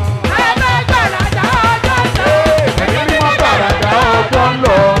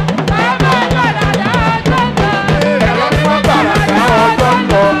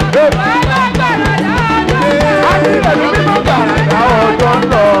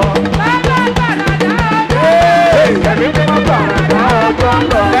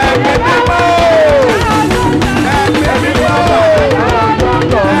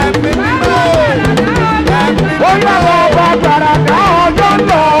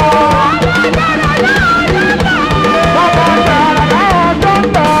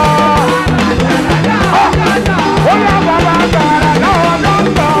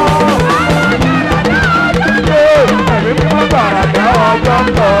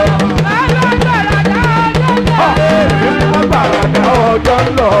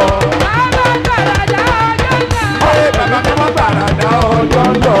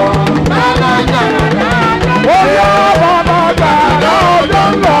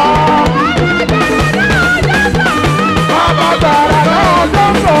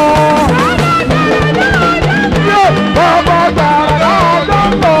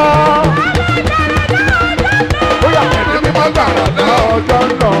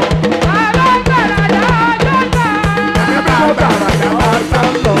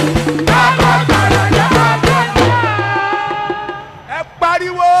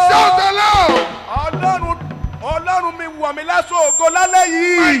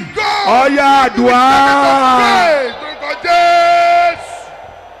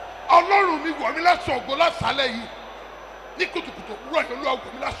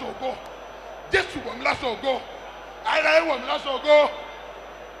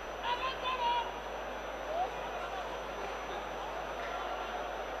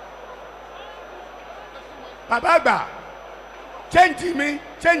 Baba, change me,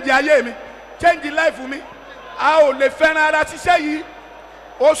 change me, change life for me. A ò lè fẹ́ràn ara ṣiṣẹ́ yìí.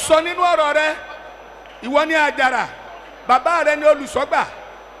 Ó sọ nínú ọ̀rọ̀ rẹ̀. Ìwọ ni àjàrà. Bàbá rẹ̀ ni olùṣọ́gbà.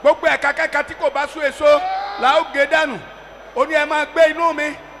 Gbogbo ẹ̀ka kẹ́ka tí kò bá so èso la ó gé dànù. Ó ní ẹ máa gbé inú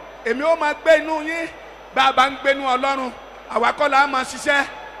mi. Èmi ó máa gbé inú yín. Bàbá ń gbénú Ọlọ́run. Àwa kọ́ la máa ṣiṣẹ́.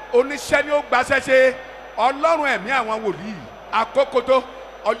 Oníṣẹ́ ni ó gbaṣẹ́ ṣe. Ọlọ́run ẹ̀mí àwọn wòlíì. Àkókò tó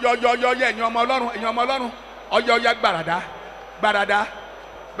ọyọyọyọ ẹ̀yin ọmọ Ọlọ́run, ẹ̀yin ọmọ Ọlọ́run. Ọyọyọ gbàràdá.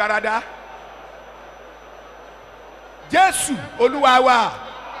 Jésù Olúwa wa.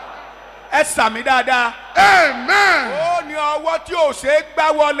 Ẹ sàmì dáadáa. Amen. Ó ní ọwọ́ tí ò ṣe é gbá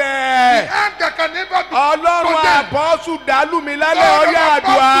wọlé. The hand that can never be Ọlọ́run àpọ́sù dàlú mi lálẹ́ ọyá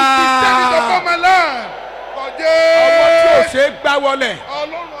àdúrà. Ọwọ́ tí ò ṣe é gbá wọlé.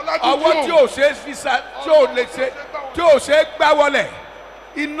 Ọwọ́ tí ò ṣe é fisa tí ò lè ṣe tí ò ṣe é gbá wọlé.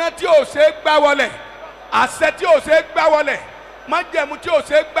 Iná tí ò ṣe é gbá wọlé. Àṣẹ tí ò ṣe é gbá wọlé. Májẹ̀mú tí ò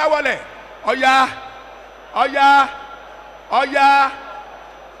ṣe é gbá wọlé.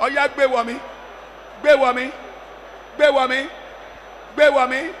 Ọ̀yá gbé wọ̀ mí, gbé wọ̀ mí, gbé wọ̀ mí, gbé wọ̀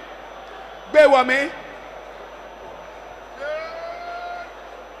mí, gbé wọ̀ mí.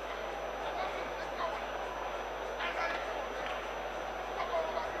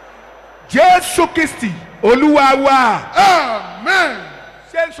 Jésù Kristi Olúwa wa. Amen.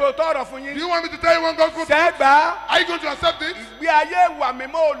 Ṣé n sọ tọrọ fún yín? Do you want me to tell you one gospel? Ṣẹ́gbà. Are you going to accept it? Ìgbé ayé wà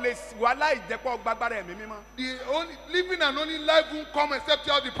mímọ́ ò lè wà láì jẹ́pọ̀ gbàgbára ẹ̀mí mímọ́. The only living and only life won't come except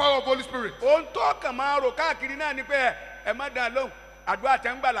you have the power of Holy Spirit. Ohun tó kàn máa rò káàkiri náà ni pé ẹ má dán lóhùn àdúrà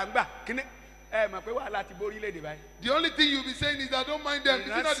tẹ́ ń gbà là ń gbà kíní ẹ mọ̀ pé wàhálà ti borí lédè báyìí. The only thing you'll be saying is that don't mind them. It's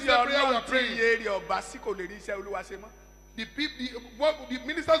not the same prayer we are praying. Ìrántí Ọlọ́run tí iye rẹ̀ ọba sí kò lè rí iṣẹ́ Olúwa ṣe mọ́. The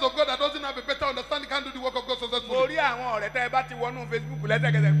ministers of God that doesn't have a better understanding can't do the work of God successfully. Mo rí àwọn ọ̀rẹ́ tẹ́ ẹ bá ti wọnú Facebook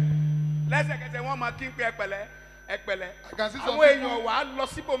lẹ́sẹ̀kẹsẹ̀ wọ́n máa kí n pe ẹ̀pẹ̀lẹ́. I can see some àwọn èèyàn wà á lọ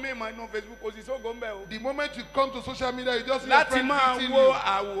síbòmíì mọ́ inú Facebook kò sì sógo ń bẹ̀ o. The moment you come to social media you just see your friends láti máa wo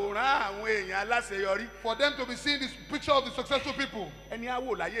àwòrán àwọn èèyàn aláṣeyọrí. For them to be seeing this picture of the successful people. Ẹni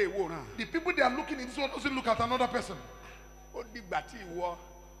àwò láyé ìwòran. The people they are looking in this one doesn't look at another person. Ó dìgbà tí ìwọ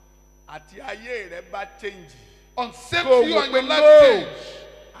àti ayé rẹ bá change. Unsafe to you and your life change.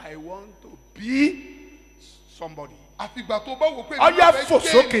 I want to be somebody. Àfìgbà tó bá wò pé ọyá fò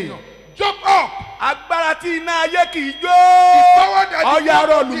sókè. Jump up. Agbára tí iná ayé kì í jó. Ọyá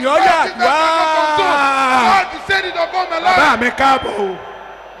rọlù ní ọyá àdúrà. God said it upon my life. Bàbá mi káàbọ̀ o.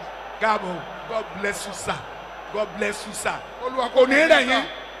 Káàbọ̀. God bless you, sir. God bless you, sir. Olúwa kò ní rẹ̀ yín.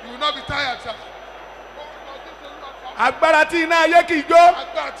 You will not be tired, sir. Agbára tí iná ayé kì í jó.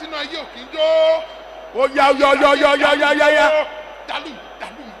 Agbára tí iná ayé ò kì í jó. Ó yá. Dàlú.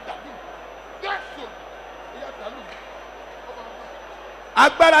 Jésù. Ó yá dàlú.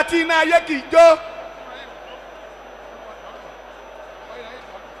 Agbára tí iná ayé kì í jó.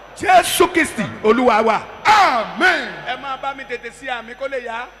 Jésù Kristi Olúwa wa. Amen. Ẹ máa bá mi tètè sí àmì kó lè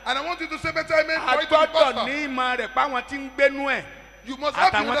yá. And I want you to say better amen for it to be faster. Agbọ́dọ̀ ní ìmọ̀ rẹ̀ páwọn tí ń gbénú ẹ̀. You must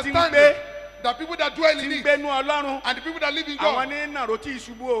have to understand that people that dwell in it gbénú Ọlọ́run and the people that live in God. Àwọn ní nàró tí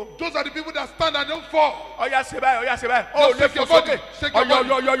ìṣubú o. Those are the people that stand and don't fall. Ọya ṣe báyìí. Ó lè fò sókè.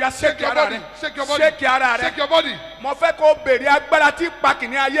 Ọya ṣéèkì ara rẹ̀. Ṣéèkì ara rẹ̀. Shake your body. Mo fẹ́ kó béèrè agbára tí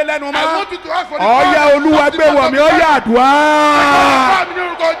pàkìní ayé lẹ́nu mọ́. I want you to ask for the Ọya Olúwa gbé wọ̀ mí, ọya àdúrà.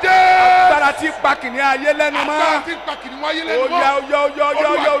 Agbára tí pàkìní ayé lẹ́nu mọ́.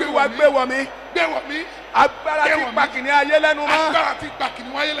 Ọya Olúwa gbé wọ̀ mí. Agbára tí pàkìní ayé lẹ́nu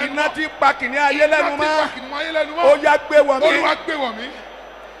mọ́. Iná tí pàkìní ayé lẹ́nu mọ́. Ó yá gbé wọ̀ mí. Olúwa gbé wọ̀ mí.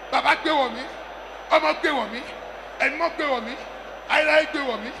 Bàbá gbé wọ̀ mí. Ọmọ gbé wọ̀ mí. Ẹ̀mọ́ gbé wọ̀ mí. Ayérayé gbé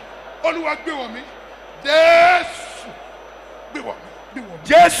wọ̀ mí. Olúwa gbé wọ̀ mí. Jésù gbé wọ̀ mí.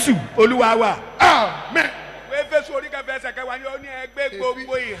 Jésù Olúwa wa. Amen. Éfésù orí kẹfẹ ẹsẹ̀ kẹwàá ni ó ní ẹgbẹ́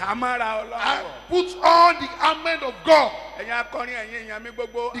gbogbo ìhámọ́ra Ọlọ́run. Put on the armor of God. Ẹ̀yin akọrin ẹ̀yin èèyàn mi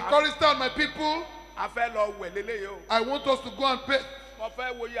gbogbo. The chorister, my people. A fẹ́ lọ wẹ̀ lélẹ́yìí o. I want us to go and pray. Mo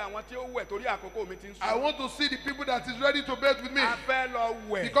fẹ́ wòye àwọn tí ó wẹ̀ torí àkókò mi ti ń sùn. I want to see the people that is ready to bathe with me. A fẹ́ lọ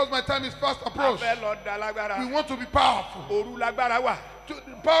wẹ̀. Because my time is fast approach. A fẹ́ lọ da lágbára. We want to be powerful. Òru lágbára wà.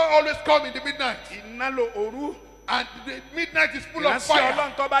 Power always come in the midnight. Iná lo òru. And the midnight is full of Ìránṣẹ́ fire.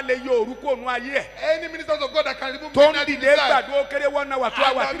 Ọlọ́run tó bá lè yọ òru kúrò nínú ayé ẹ̀. Any ministers of God that can remove Tó ń midnight in dìde his life. gbàdúrà ó kéré 1 hour 2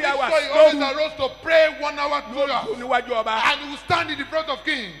 hours 3 hours. He always arose to pray 1 hour 2 hours. Níwájú ọba. And he will stand in the front of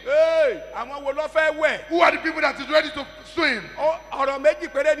king. Àwọn wo ló fẹ́ wẹ̀? Who are the people that is ready to swim? Ọ̀rọ̀ méjì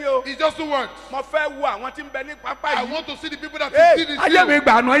péré ni o. It's just 2 words. Mo fẹ́ wo àwọn tí ń bẹ ní pápá I yìí. want to see the people that is still in Ayé mi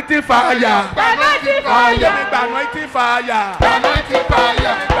gbà anointing fire. Anointing Ayé mi fire. gbà anointing fire. Anointing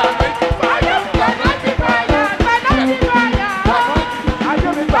fire. Anointing fire. Anointing fire.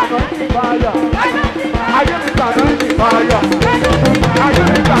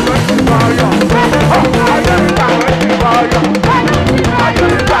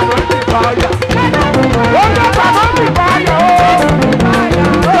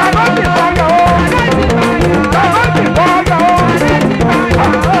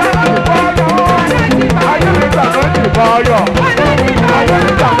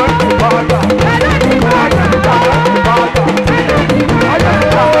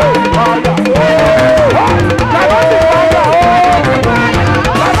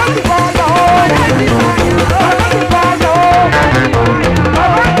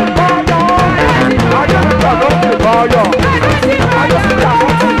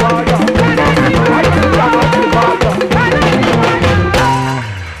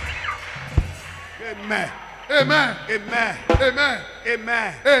 Amen. Amen. Amen.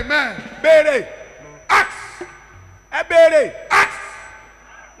 Amen. Amen. Béèrè. Ask. Ẹ béèrè. Ask.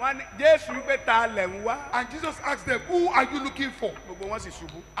 Wọ́n ní Jésù wípé ta lẹ̀ ń wá. And Jesus asked them, who are you looking for? Gbogbo wọn sì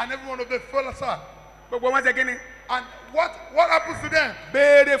ṣubú. And every one of them fell aside. Gbogbo wọn ṣe kí ni? And what happens to them?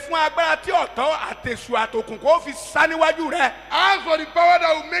 Béèrè fún agbára tí ọ̀tọ̀ àtẹ̀sù àtòkùn kó fi sá níwájú rẹ̀. Ask for the power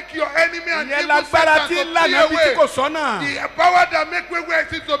that will make your enemy and Ìyẹn evil lágbára Satan tí to ń lànà flee bí tí kò away. sọ́nà. The power that make way where it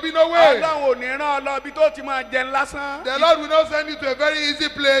seems to be no way. Ọlọ́run ò ní rán ọ lọ ibi tó ti máa jẹun lásán. The Lord will not send you to a very easy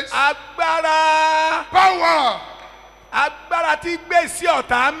place. Agbára. Power. Agbára tí gbé sí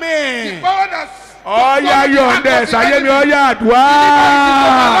ọ̀tá mi. The power that's. Ọ̀ya yọ̀ǹdẹ̀ ṣàyẹ̀mí ọ̀ya àdúrà.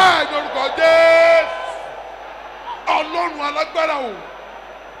 Lórúkọ Jésù. Ọlọ́run alágbára o.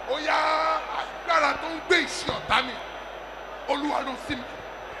 Ó yá agbára tó ń gbé ìṣe ọ̀tá mi. Olúwa ló sí mi.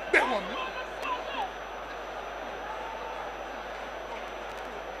 Gbé wọ̀ mí.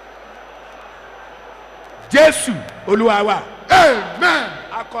 Jésù Olúwa wa. Amen.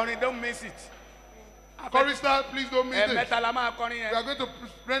 Akọrin don't miss it. Chorister, please don't miss it. Ẹ̀mẹ́ta la máa kọrin We yẹn. are going to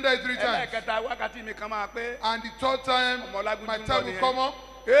render it 3 times. Ẹlẹ́ẹ̀kẹta wákàtí mi kan máa pé. And the 3rd time, my time will come up.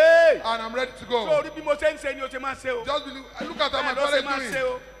 Hey! And I'm ready to go. Sórí bí mo ṣe ń ṣe ni o ṣe máa ṣe o. Just be, look at how my Bẹ́ẹ̀ ló father ṣe is máa doing. ṣe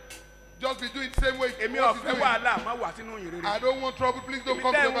o. Just be doing the same way. Èmi what ọ̀fẹ́ he's doing. wàhálà má wà sínú ìrere. I don't want trouble. Please don't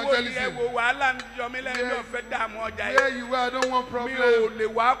come to Èmi tẹ́ ń wò ní ẹ evangelism. wo wàhálà ń yọ mí lẹ́yìn mi ọ̀fẹ́ dààmú ọjà Where yìí. you were, I don't want Mi problem. ò lè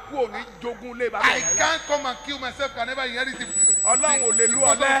wá kú òní jogún lé bàbá I yẹn. can't come and kill myself. Can never inherit it. Ọlọ́run ò lè lu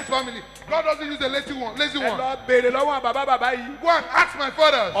Because of ọ̀lẹ. his family. God doesn't use a lazy one. Lazy Ẹ one. lọ béèrè lọ́wọ́ bàbá yìí. Go and ask my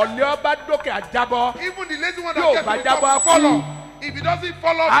fathers. Ọ̀lẹ́ ọba dókè àjábọ̀. Even the lazy one Yóò that bá gets to jábọ̀ á the top, kú. follow. If he doesn't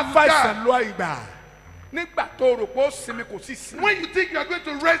follow, he will Afa die. ìsàn lọ ìgbà. nígbà tó rò pé ó sinmi kò sí sinmi. When you think you are going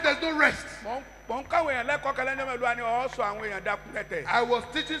to rest, there's no rest. Mo ń káwọn èèyàn lẹ́kọ̀ọ́ kẹlẹ́ ní ọmọlúwa ni ọ̀ sọ àwọn èèyàn dákú lẹ́tẹ̀. I was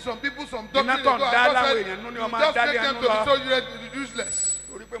teaching some people some doctrine ago. You just make them to be so useless.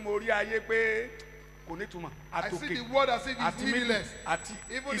 Torí pé mo rí ayé pé kò ní túmọ̀. I see the word as if it's meaningless.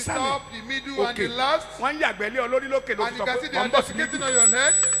 Even the top, the middle, and the last. Wọ́n yàgbẹ́ lé olórí lókè ló and you can see they are defecating on your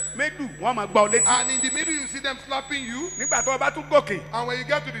head. Médù wọ́n máa gbá ọ létí. And in the middle you see them slapping you. Nígbà tó o bá tún gòkè. And when you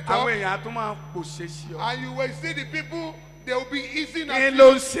get to the top. Àwọn èèyàn á tún máa pòṣe sí ọ. And you will see the people. They will be easy now. And they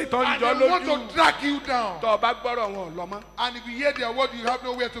want to drag you down. And if you hear their word, you have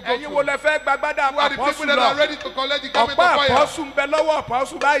nowhere to go to. Who are the people that are ready to collect the garment of fire? The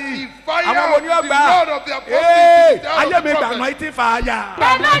fire of the Lord of the apostles.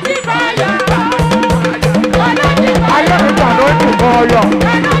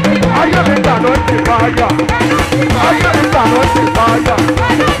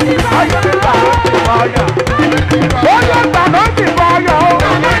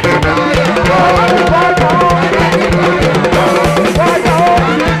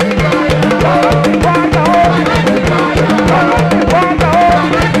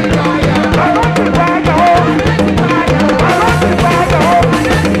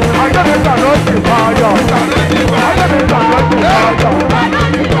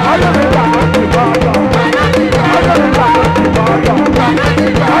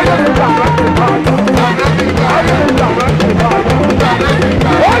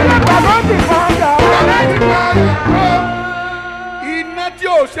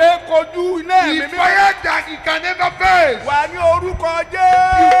 Fire that he can never face. You call the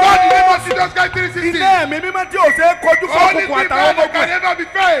name of Jesus Christ 360. Only the man that can never be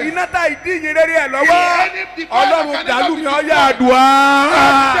faced. Ọlọ́run dàlú mi ọ̀yà àdúrà.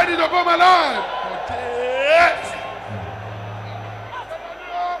 Said it upon my life.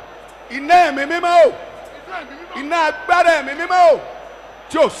 Iná ẹ̀mí mímọ́ o. Iná agbára ẹ̀mí mímọ́ o.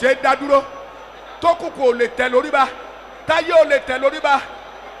 Tí ò ṣe dá dúró. Tó kúkú ò lè tẹ̀ lórí ba. Táyé ò lè tẹ̀ lórí ba.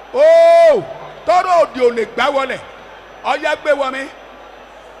 Ó tọ́rọ̀ òdì ò lè gbá wọlẹ̀. Ọ̀yá gbé wọ mi.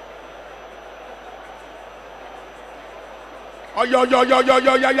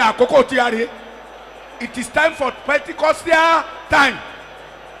 Ọ̀yọ̀ àkókò tí a rè. It is time for Pentecostal time.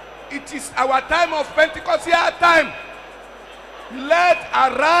 It is our time of Pentecostal time. Let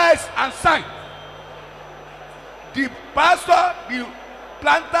arise and shine. The pastor, the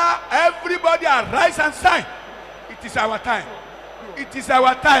planter, everybody arise and shine. It is our time. It is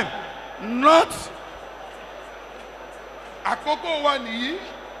our time. Not. Àkókò wa nìyí.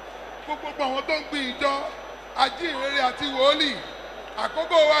 Gbogbo àwọn tó ń gbin ìjọ ajínrere àti wòlíì.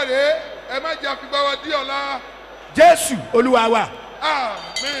 Àkókò wa rèé. Ẹ má jẹ́ àfìgbà wa dí ọ̀la. Jésù Olúwa wa.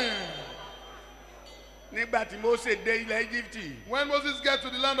 Amen. Nígbà tí Mósè dé ilẹ̀ Egypt. When Moses get to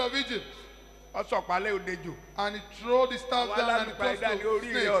the land of Egypt. Ó sọ̀pálẹ̀ òdejò. And he throw the staff down and he close to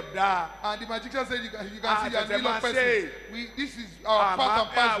snake. And the magician said, you can see your little person. This is our part and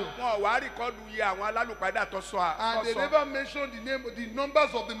parcel. And they never mentioned the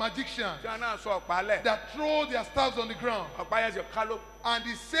numbers of the magicians that throw their staffs on the ground. And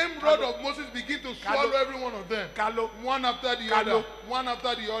the same rod of Moses begin to swallow every one of them. One after the other. One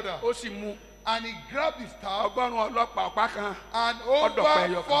after the other. And he grabbed his staff. And over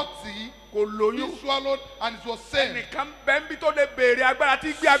 40 he swallowed and it was sent. Someone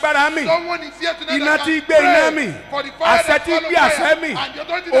is here tonight that can pray for the fire that swallowed fire. And the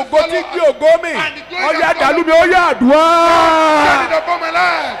authority that swallowed and the glory that swallowed fire. Send it upon my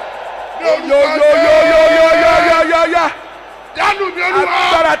life.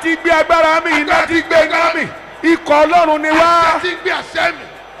 Agbára tí gbé agbára mi, iná tí gbé iná mi, ikọ̀ Ọlọ́run ni wá.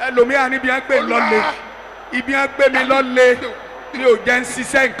 Ẹlòmíà níbi à ń gbé lọ́lẹ̀, ibi à ń gbé mi lọ́lẹ̀, mi ò jẹ́ ń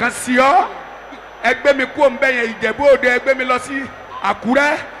ṣiṣẹ́ nǹkan sí ọ́. Ẹgbẹ́ mi kú òǹbẹ yẹn Ìjẹ̀bú Òde, ẹgbẹ́ mi lọ sí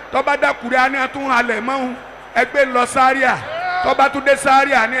Àkúrẹ́, tọ́ba dàkúrẹ́ á ní àtún halẹ̀ mọ́hún, ẹgbẹ́ ń lọ Sáríà, tọ́ba tún dé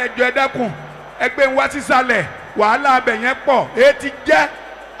Sáríà ní ẹjọ́ ẹ̀dẹ́kùn, ẹgbẹ́ ń wá sísàlẹ̀, wàhálà abẹ yẹn pọ̀, èyí ti jẹ́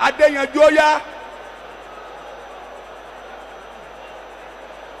Adéyanjú ó yá.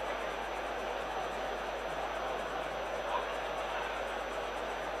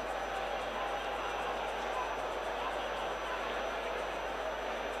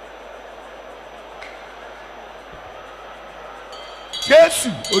 Jésù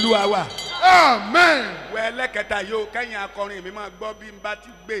Olúwa wa. Amen. Wẹ́lẹ́kẹta yóò kẹ́yìn akọrin mi máa gbọ́ bí n bá ti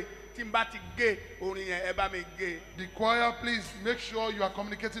gbé tí n bá ti gé orin yẹn ẹ bá mi gé. The choir, please make sure you are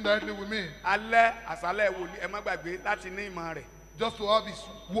communicating directly with me. Alẹ́ àṣálẹ́ wòlíì ẹ má gbàgbé láti ní ìmọ̀ rẹ̀. Just to have his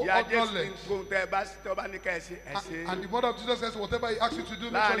knowledge. And the mother of Jesus says, whatever he asks you to do,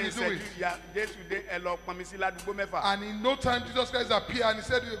 make sure you do it. And in no time, Jesus Christ appeared and he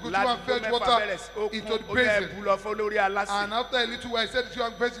said, go to and fetch water into the basin. And after a little while, he said, go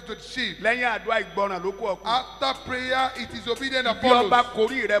and fetch into the sheep. After prayer, it is obedient that follows.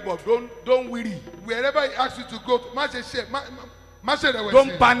 Don't worry. Wherever he asks you to go,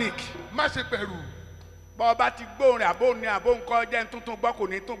 don't panic. When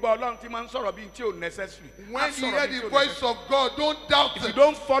you hear the voice of God, don't doubt it. If you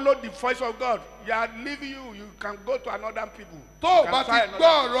don't follow the voice of God, you are leaving you can go to another people.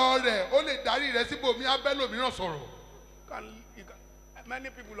 Many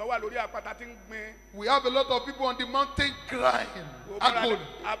people we have a lot of people on the mountain crying. And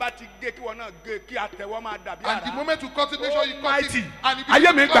the moment you cut it, make sure you cut it. And I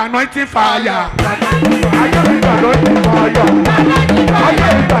am the anointing fire. I am the anointing fire. I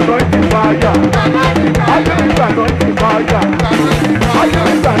am the anointing fire. I am the anointing fire. I am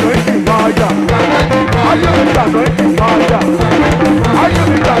the anointing fire. I am the anointing fire. I am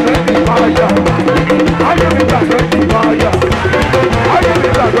the anointing fire. I am the anointing fire. I am the anointing fire. I am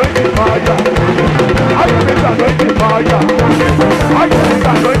the anointing fire. I am the anointing fire.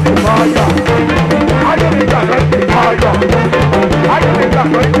 I am the anointing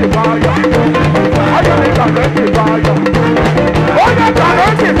fire. I am the anointing fire. Oh, the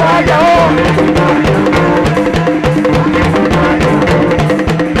anointing fire.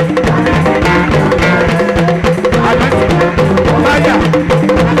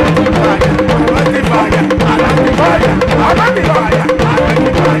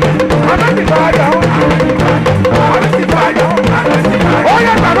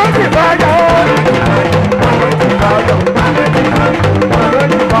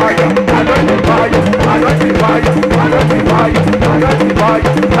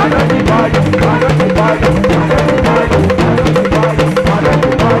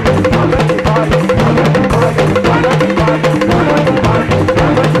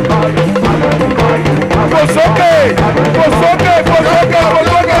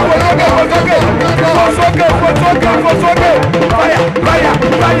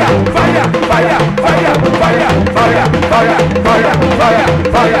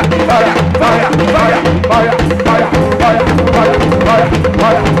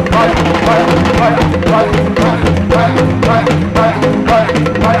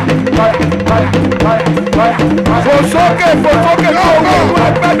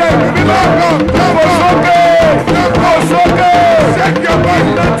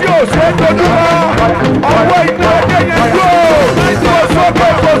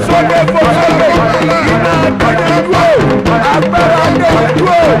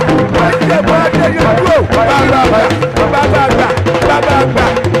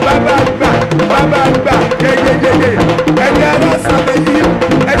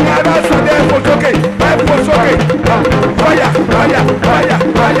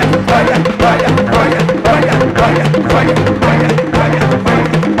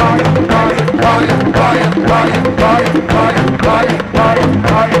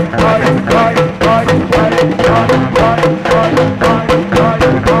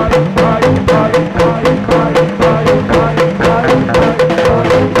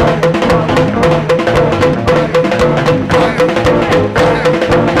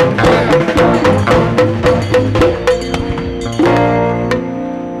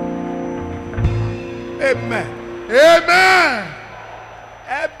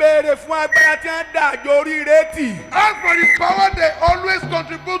 As for the power they always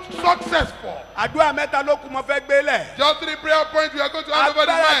contribute successful. Just 3 prayer points we are going to hand over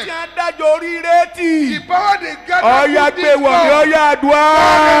the mic. The power they get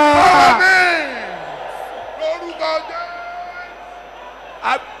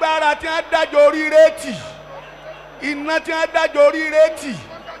agbára tí a dájọ́ orí rétí, iná tí a dájọ́ orí rétí,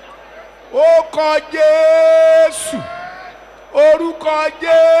 ó kọ Jésù, orúkọ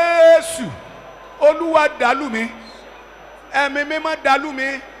Jésù, Olúwa dàlú mi, ẹ̀mí mímọ́ dàlú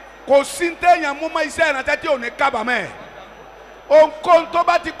mi, kò sí téèyàn mú mọ́ iṣẹ́ ìrántí tí ò ní kábàámọ̀. Ohunkóhun tó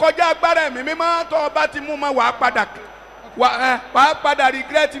bá ti kọjá agbára ẹ̀mí mímọ́ tó bá ti mú mọ́ wàá padà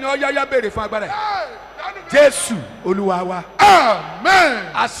regret ni ọ̀yá béèrè fún agbára ẹ̀. Jésù Olúwa wa.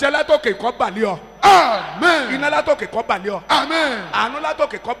 Amen. Àṣẹ látòkè kó bà lé ọ. Amen. Iná látòkè kó bà lé ọ. Amen. Àánú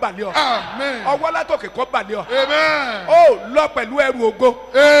látòkè kó bà lé ọ. Amen. Ọwọ́ látòkè kó bà lé ọ. Amen. Ó lọ pẹ̀lú ẹrù ògo.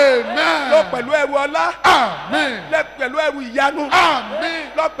 Amen. Lọ pẹ̀lú ẹrù ọlá. Amen. Lọ pẹ̀lú ẹrù ìyanu.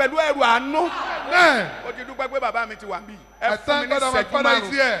 Amen. Lọ pẹ̀lú ẹrù àánú. Amen. Ó ti dúpẹ́. dúpẹ́ pé bàbá mi ti wà níbí. I thank God that my father is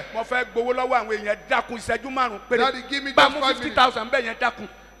here. Mo fẹ́ gbowó lọ́wọ́ àwọn èèyàn dákun ìṣẹ́jú márùn-ún péré. Daddy, give me just 5 minutes. 50,000 bẹ́ẹ̀ yẹn dákun.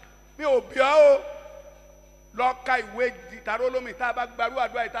 Mi ò bí ọ́ o. Lọ ka ìwé ìtàró lómi tá a bá gbarú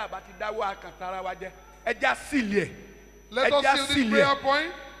àdúrà yìí tá a bá ti dáwọ́ àkàntara wa jẹ. Ẹ já sílì ẹ̀. Let us seal this prayer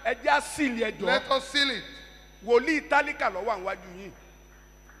point. Ẹ já sílì ẹ̀ jọ. Let us seal it. Wòlíì tálíkà ló wà níwájú yín.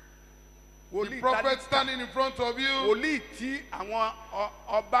 The prophet standing in front of you. Wòlíì tí àwọn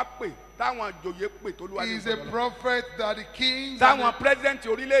ọba pè táwọn ìjòyè pè tó lùwà ní He is a prophet that the kings táwọn president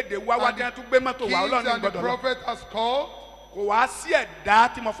orílẹ̀-èdè wá wá tí wọ́n tún gbé mọ́tò wá Ọlọ́run and the gbọ́dọ̀ lọ. prophet has called. Kò wá sí ẹ̀dá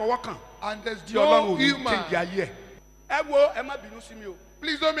tí mo fọwọ́ kàn. And there's Tí no Ọlọ́run ò ní human. change ayé ẹ̀. Ẹ wo ẹ má bínú sí mi o.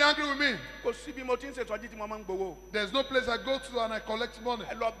 Please don't be angry with me. Kò sí bí mo ti ń ṣe ìtọ́jú tí mo máa ń gbowó. There's no place I go to and I collect money.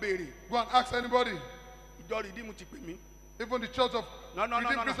 Ẹ lọ béèrè. Go and ask anybody. Ìjọ Rìdíìmù ti pè mí. Even the church of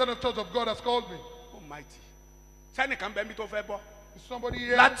Redeemed Christian of Church of God has called me. Almighty. Sẹ́nìkan bẹ́ẹ̀ mi tó fẹ́ bọ́. Is somebody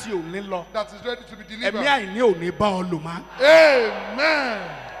here Láti òní lọ. that is ready to be delivered? Ẹ̀mí àìní òní bá ọ lò má. Amen.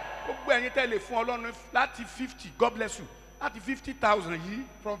 Gbogbo ẹ̀yin tẹ́ lè fún Ọlọ́run láti 50, God bless you. Láti 50,000 yìí.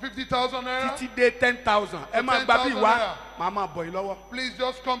 From 50,000 naira. Títí dé 10,000. Ẹ máa gba bí wá. Màá máa bọ̀ yín lọ́wọ́. Please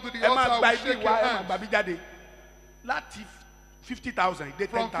just come to the Ẹ máa altar. gba We'll ibi shake wá. your Ẹ máa hand. gba bí jáde. Láti 50,000 dé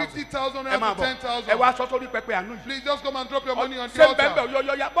 10,000. From 50,000 Ẹ máa naira to bọ̀. 10,000. Ẹ wá sọ sórí pẹpẹ àánú yìí. Please just come and drop your money on the Ṣé altar. bẹ́ẹ̀ bẹ́ẹ̀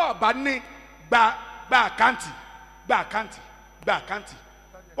yọ̀yọ̀ bọ́ọ̀ bá ní gba àkáǹtì gba àkáǹtì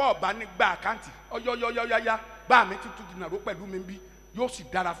bọ́ọ̀ bá ní gba àkáǹtì ọ̀yọ̀yọ̀yọ̀yà bá mi tuntun dìnnà ró pẹ̀lú mi bí yóò sì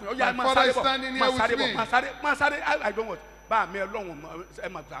dára fún yín. Ọ̀yà ẹ máa sáré bọ̀ máa sáré I don't want bá mi Ọlọ́run ẹ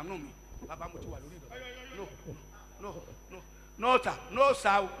máa gbàánú mi bàbá mo ti wà lórí ìdọ̀ no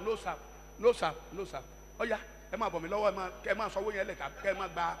sir ọ̀yà ẹ máa bọ̀ mí lọ́wọ́ ẹ máa sanwó yẹn lẹ́ka kẹ́ ẹ máa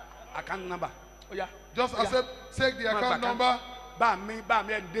gba account number ọ̀yà. Just accept, take the account number. Bá mi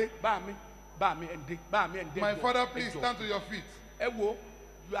ẹ̀ ń dé bá mi ẹ̀ ń dé. My father, please stand to your feet. Ẹ wo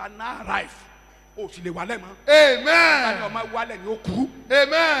you are now arrived. O sì lè wálẹ̀ mọ́. Amen. Bá ní ọmọ wálẹ̀ ni ó kú.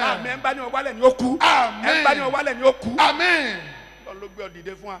 Amen. Àmín. Bá ní ọmọ wálẹ̀ ni ó kú. Amen. Bá ní ọmọ wálẹ̀ ni ó kú. Amen. Lọ́n ló gbé ọ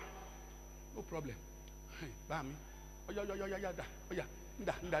dìde fún wa. No problem. Bá mi. Ọ̀yà dà. Ọ̀yà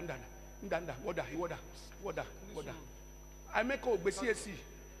ndà. Wọ́dà. Àìmẹ́kọ̀ ògbé C.A.C.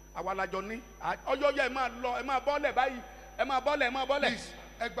 Àwa lajọ ní. Ọ̀yà ẹ máa lọ ẹ máa bọ́lẹ̀ báyìí. Ẹ máa bọ́lẹ̀. Please,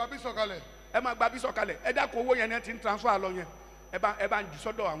 ẹ gba bí sọ̀kalẹ̀. Ẹ máa gba bí sọ̀kalẹ̀. Ẹ dákun owó yẹn ní ẹ ti ń transfer lọ yẹn. Ẹ bá ń jù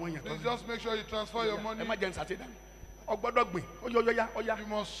sọ́dọ̀ àwọn èèyàn. Please just make sure you transfer your money. Ẹ má jẹ́ n sàté dání. Ọgbọ́dọ̀ gbìn. Ọ̀yà. You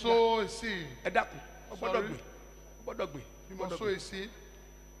must sow a seed. Ẹ dákun. Ọgbọ́dọ̀ gbìn. You must sow a seed.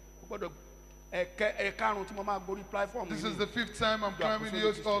 Ọgbọ́dọ̀ ẹ̀karùn-ún tí mo máa gorí platform. This is the 5th time I'm climbing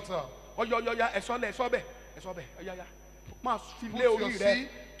the altar. Ọ̀yà ẹ̀sọ́ bẹ̀. Ọ̀yà. Máa fi lé orí rẹ̀.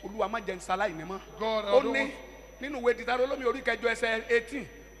 Olúwa má jẹ́ n ṣaláì ní mọ́. Ó ní nínú ìwé Dídáró lómi orí kẹjọ ẹsẹ̀ 18.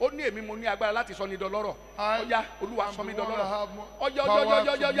 Ó ní èmi mo ní agbára láti sọ ní dọlọ́rọ̀. Ọ̀yà Olúwa sọ mí dọlọ́rọ̀.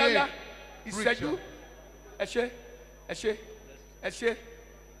 Ọ̀yà ìṣẹ́jú. Ẹ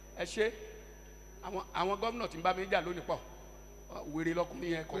ṣé. Àwọn gómìnà tí ń bá mi jà lónìí pọ̀. Wèrè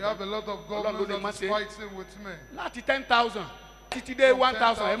lọkùnrin yẹn kọ̀. We have a lot of governors that is fighting with me. Láti 10,000 títí dé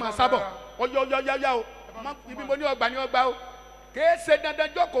 1,000 ẹ máa sábọ̀. Ọ̀yà o. Ibi mo ní ọgbà ní ọgbà o. Kèé ṣe dandan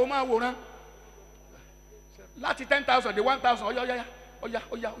jókòó máa wòran. Láti 10,000 dé 1,000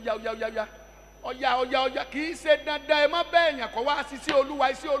 ọ̀yà kì í ṣe dandan ẹ má bẹ́ẹ̀ yàn kọ́ wá sí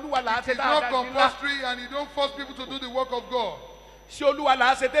Olúwa là á ṣe dáadáa. It is not compulsory and you don't force people to do the work of God. Sí Olúwa là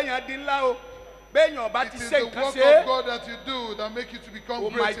á ṣe téèyàn di ńlá o béèyàn ọba ti ṣe nǹkan ṣe. It is the work of God that you do that make you to become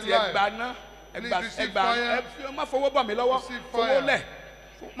great in life. Ẹgbà má fowó bọ̀ mí lọ́wọ́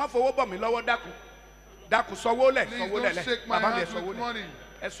má fowó bọ̀ mí lọ́wọ́ dákun sọwọ́ lẹ̀ bàbá mi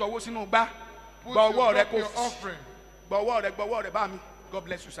ẹ sọwọ́ sínú gbá gbọ́ ọwọ́ rẹ bá mi. God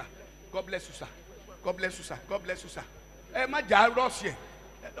bless you sir. Ẹ má jà rọ́ọ̀sì ẹ̀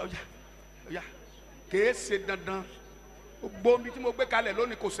ọ̀yà kèé ṣe dandan gbogbo omi tí mo gbé kalẹ̀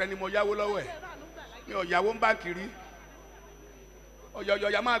lónìí kò sẹ́ni mo yáwó lọ́wọ́ ẹ̀ mi ò yáwó ń báǹkì rí.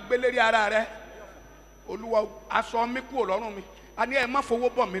 Ọ̀yà máa gbé lérí ara rẹ. Olúwa aṣọ mi kúrò lọ́rùn mi. A ní ẹ má fowó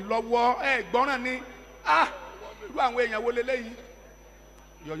bọ̀ mí lọ́wọ́ ẹ gbọ́ràn ni irú àwọn èèyàn wo leléyìí.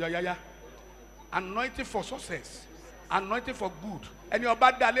 Yọ̀yọ̀yàyà anointing for success anointing for good ẹni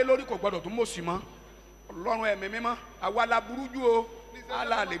ọba dalé lórí kò gbọdọ̀ tún mọ̀ sí mọ́. Ọlọ́run ẹ̀mí mímọ́ àwa la burú jù o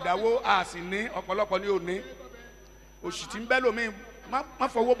àlà lè dáwó a sì ní ọ̀pọ̀lọpọ̀ ní òní òṣì tí ń bẹ́ lómi má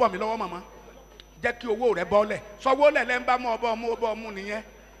fowó bọ̀ mí lọ́wọ́ màmá jẹ́ kí owó rẹ bọ́lẹ̀ sọ́wọ́ lẹ̀ lẹ́ ń bá mọ́ ọbọ̀ ọmú nìyẹn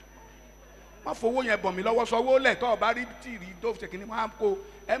má fowó yẹn bọ̀ mí lọ́wọ́ sọ́wọ́ lẹ̀ tọ́ ọba rí tìrì tó ṣe kìíní máa ń kó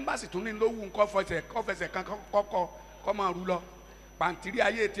ẹ́mbàsì tún ní lówù nǹkan kọ́fẹsẹ̀ kan kọ́ máa rú lọ pàǹtírí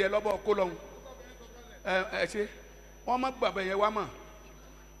ayé tiẹ̀ lọ́bọ̀ kó lọ́hùn ẹ ṣe wọ́n má gbàgbẹ́ yẹn wá mọ̀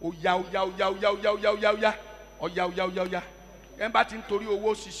ọ̀yà ẹ̀ ń bá ti ń torí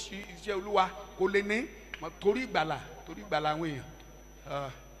owó ṣiṣẹ́ Olúwa kò lè ní torí ìgbàlà àwọn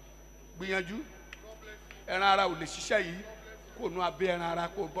èèyàn gbìyànjú ẹran ara ò lè ṣiṣẹ́ yìí kó nu abẹ́ ẹran ara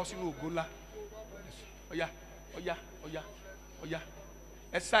kó bọ́ sínú ògo ńlá ọ̀yá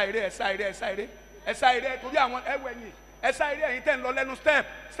ẹ sá eré torí àwọn ẹwẹ̀yìn ẹ sá eré ẹ̀yin tẹ́ ń lọ lẹ́nu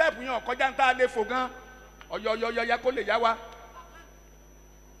step yẹn ọ̀kọjá ń tá a lè fò gan ọ̀yá kó lè yá wa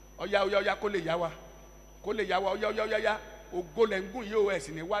ọ̀yá kó lè yá wa ọ̀yá ògo lẹ̀ ń gùn yìí ó ẹ̀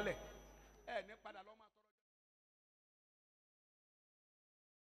sì ní wálẹ̀.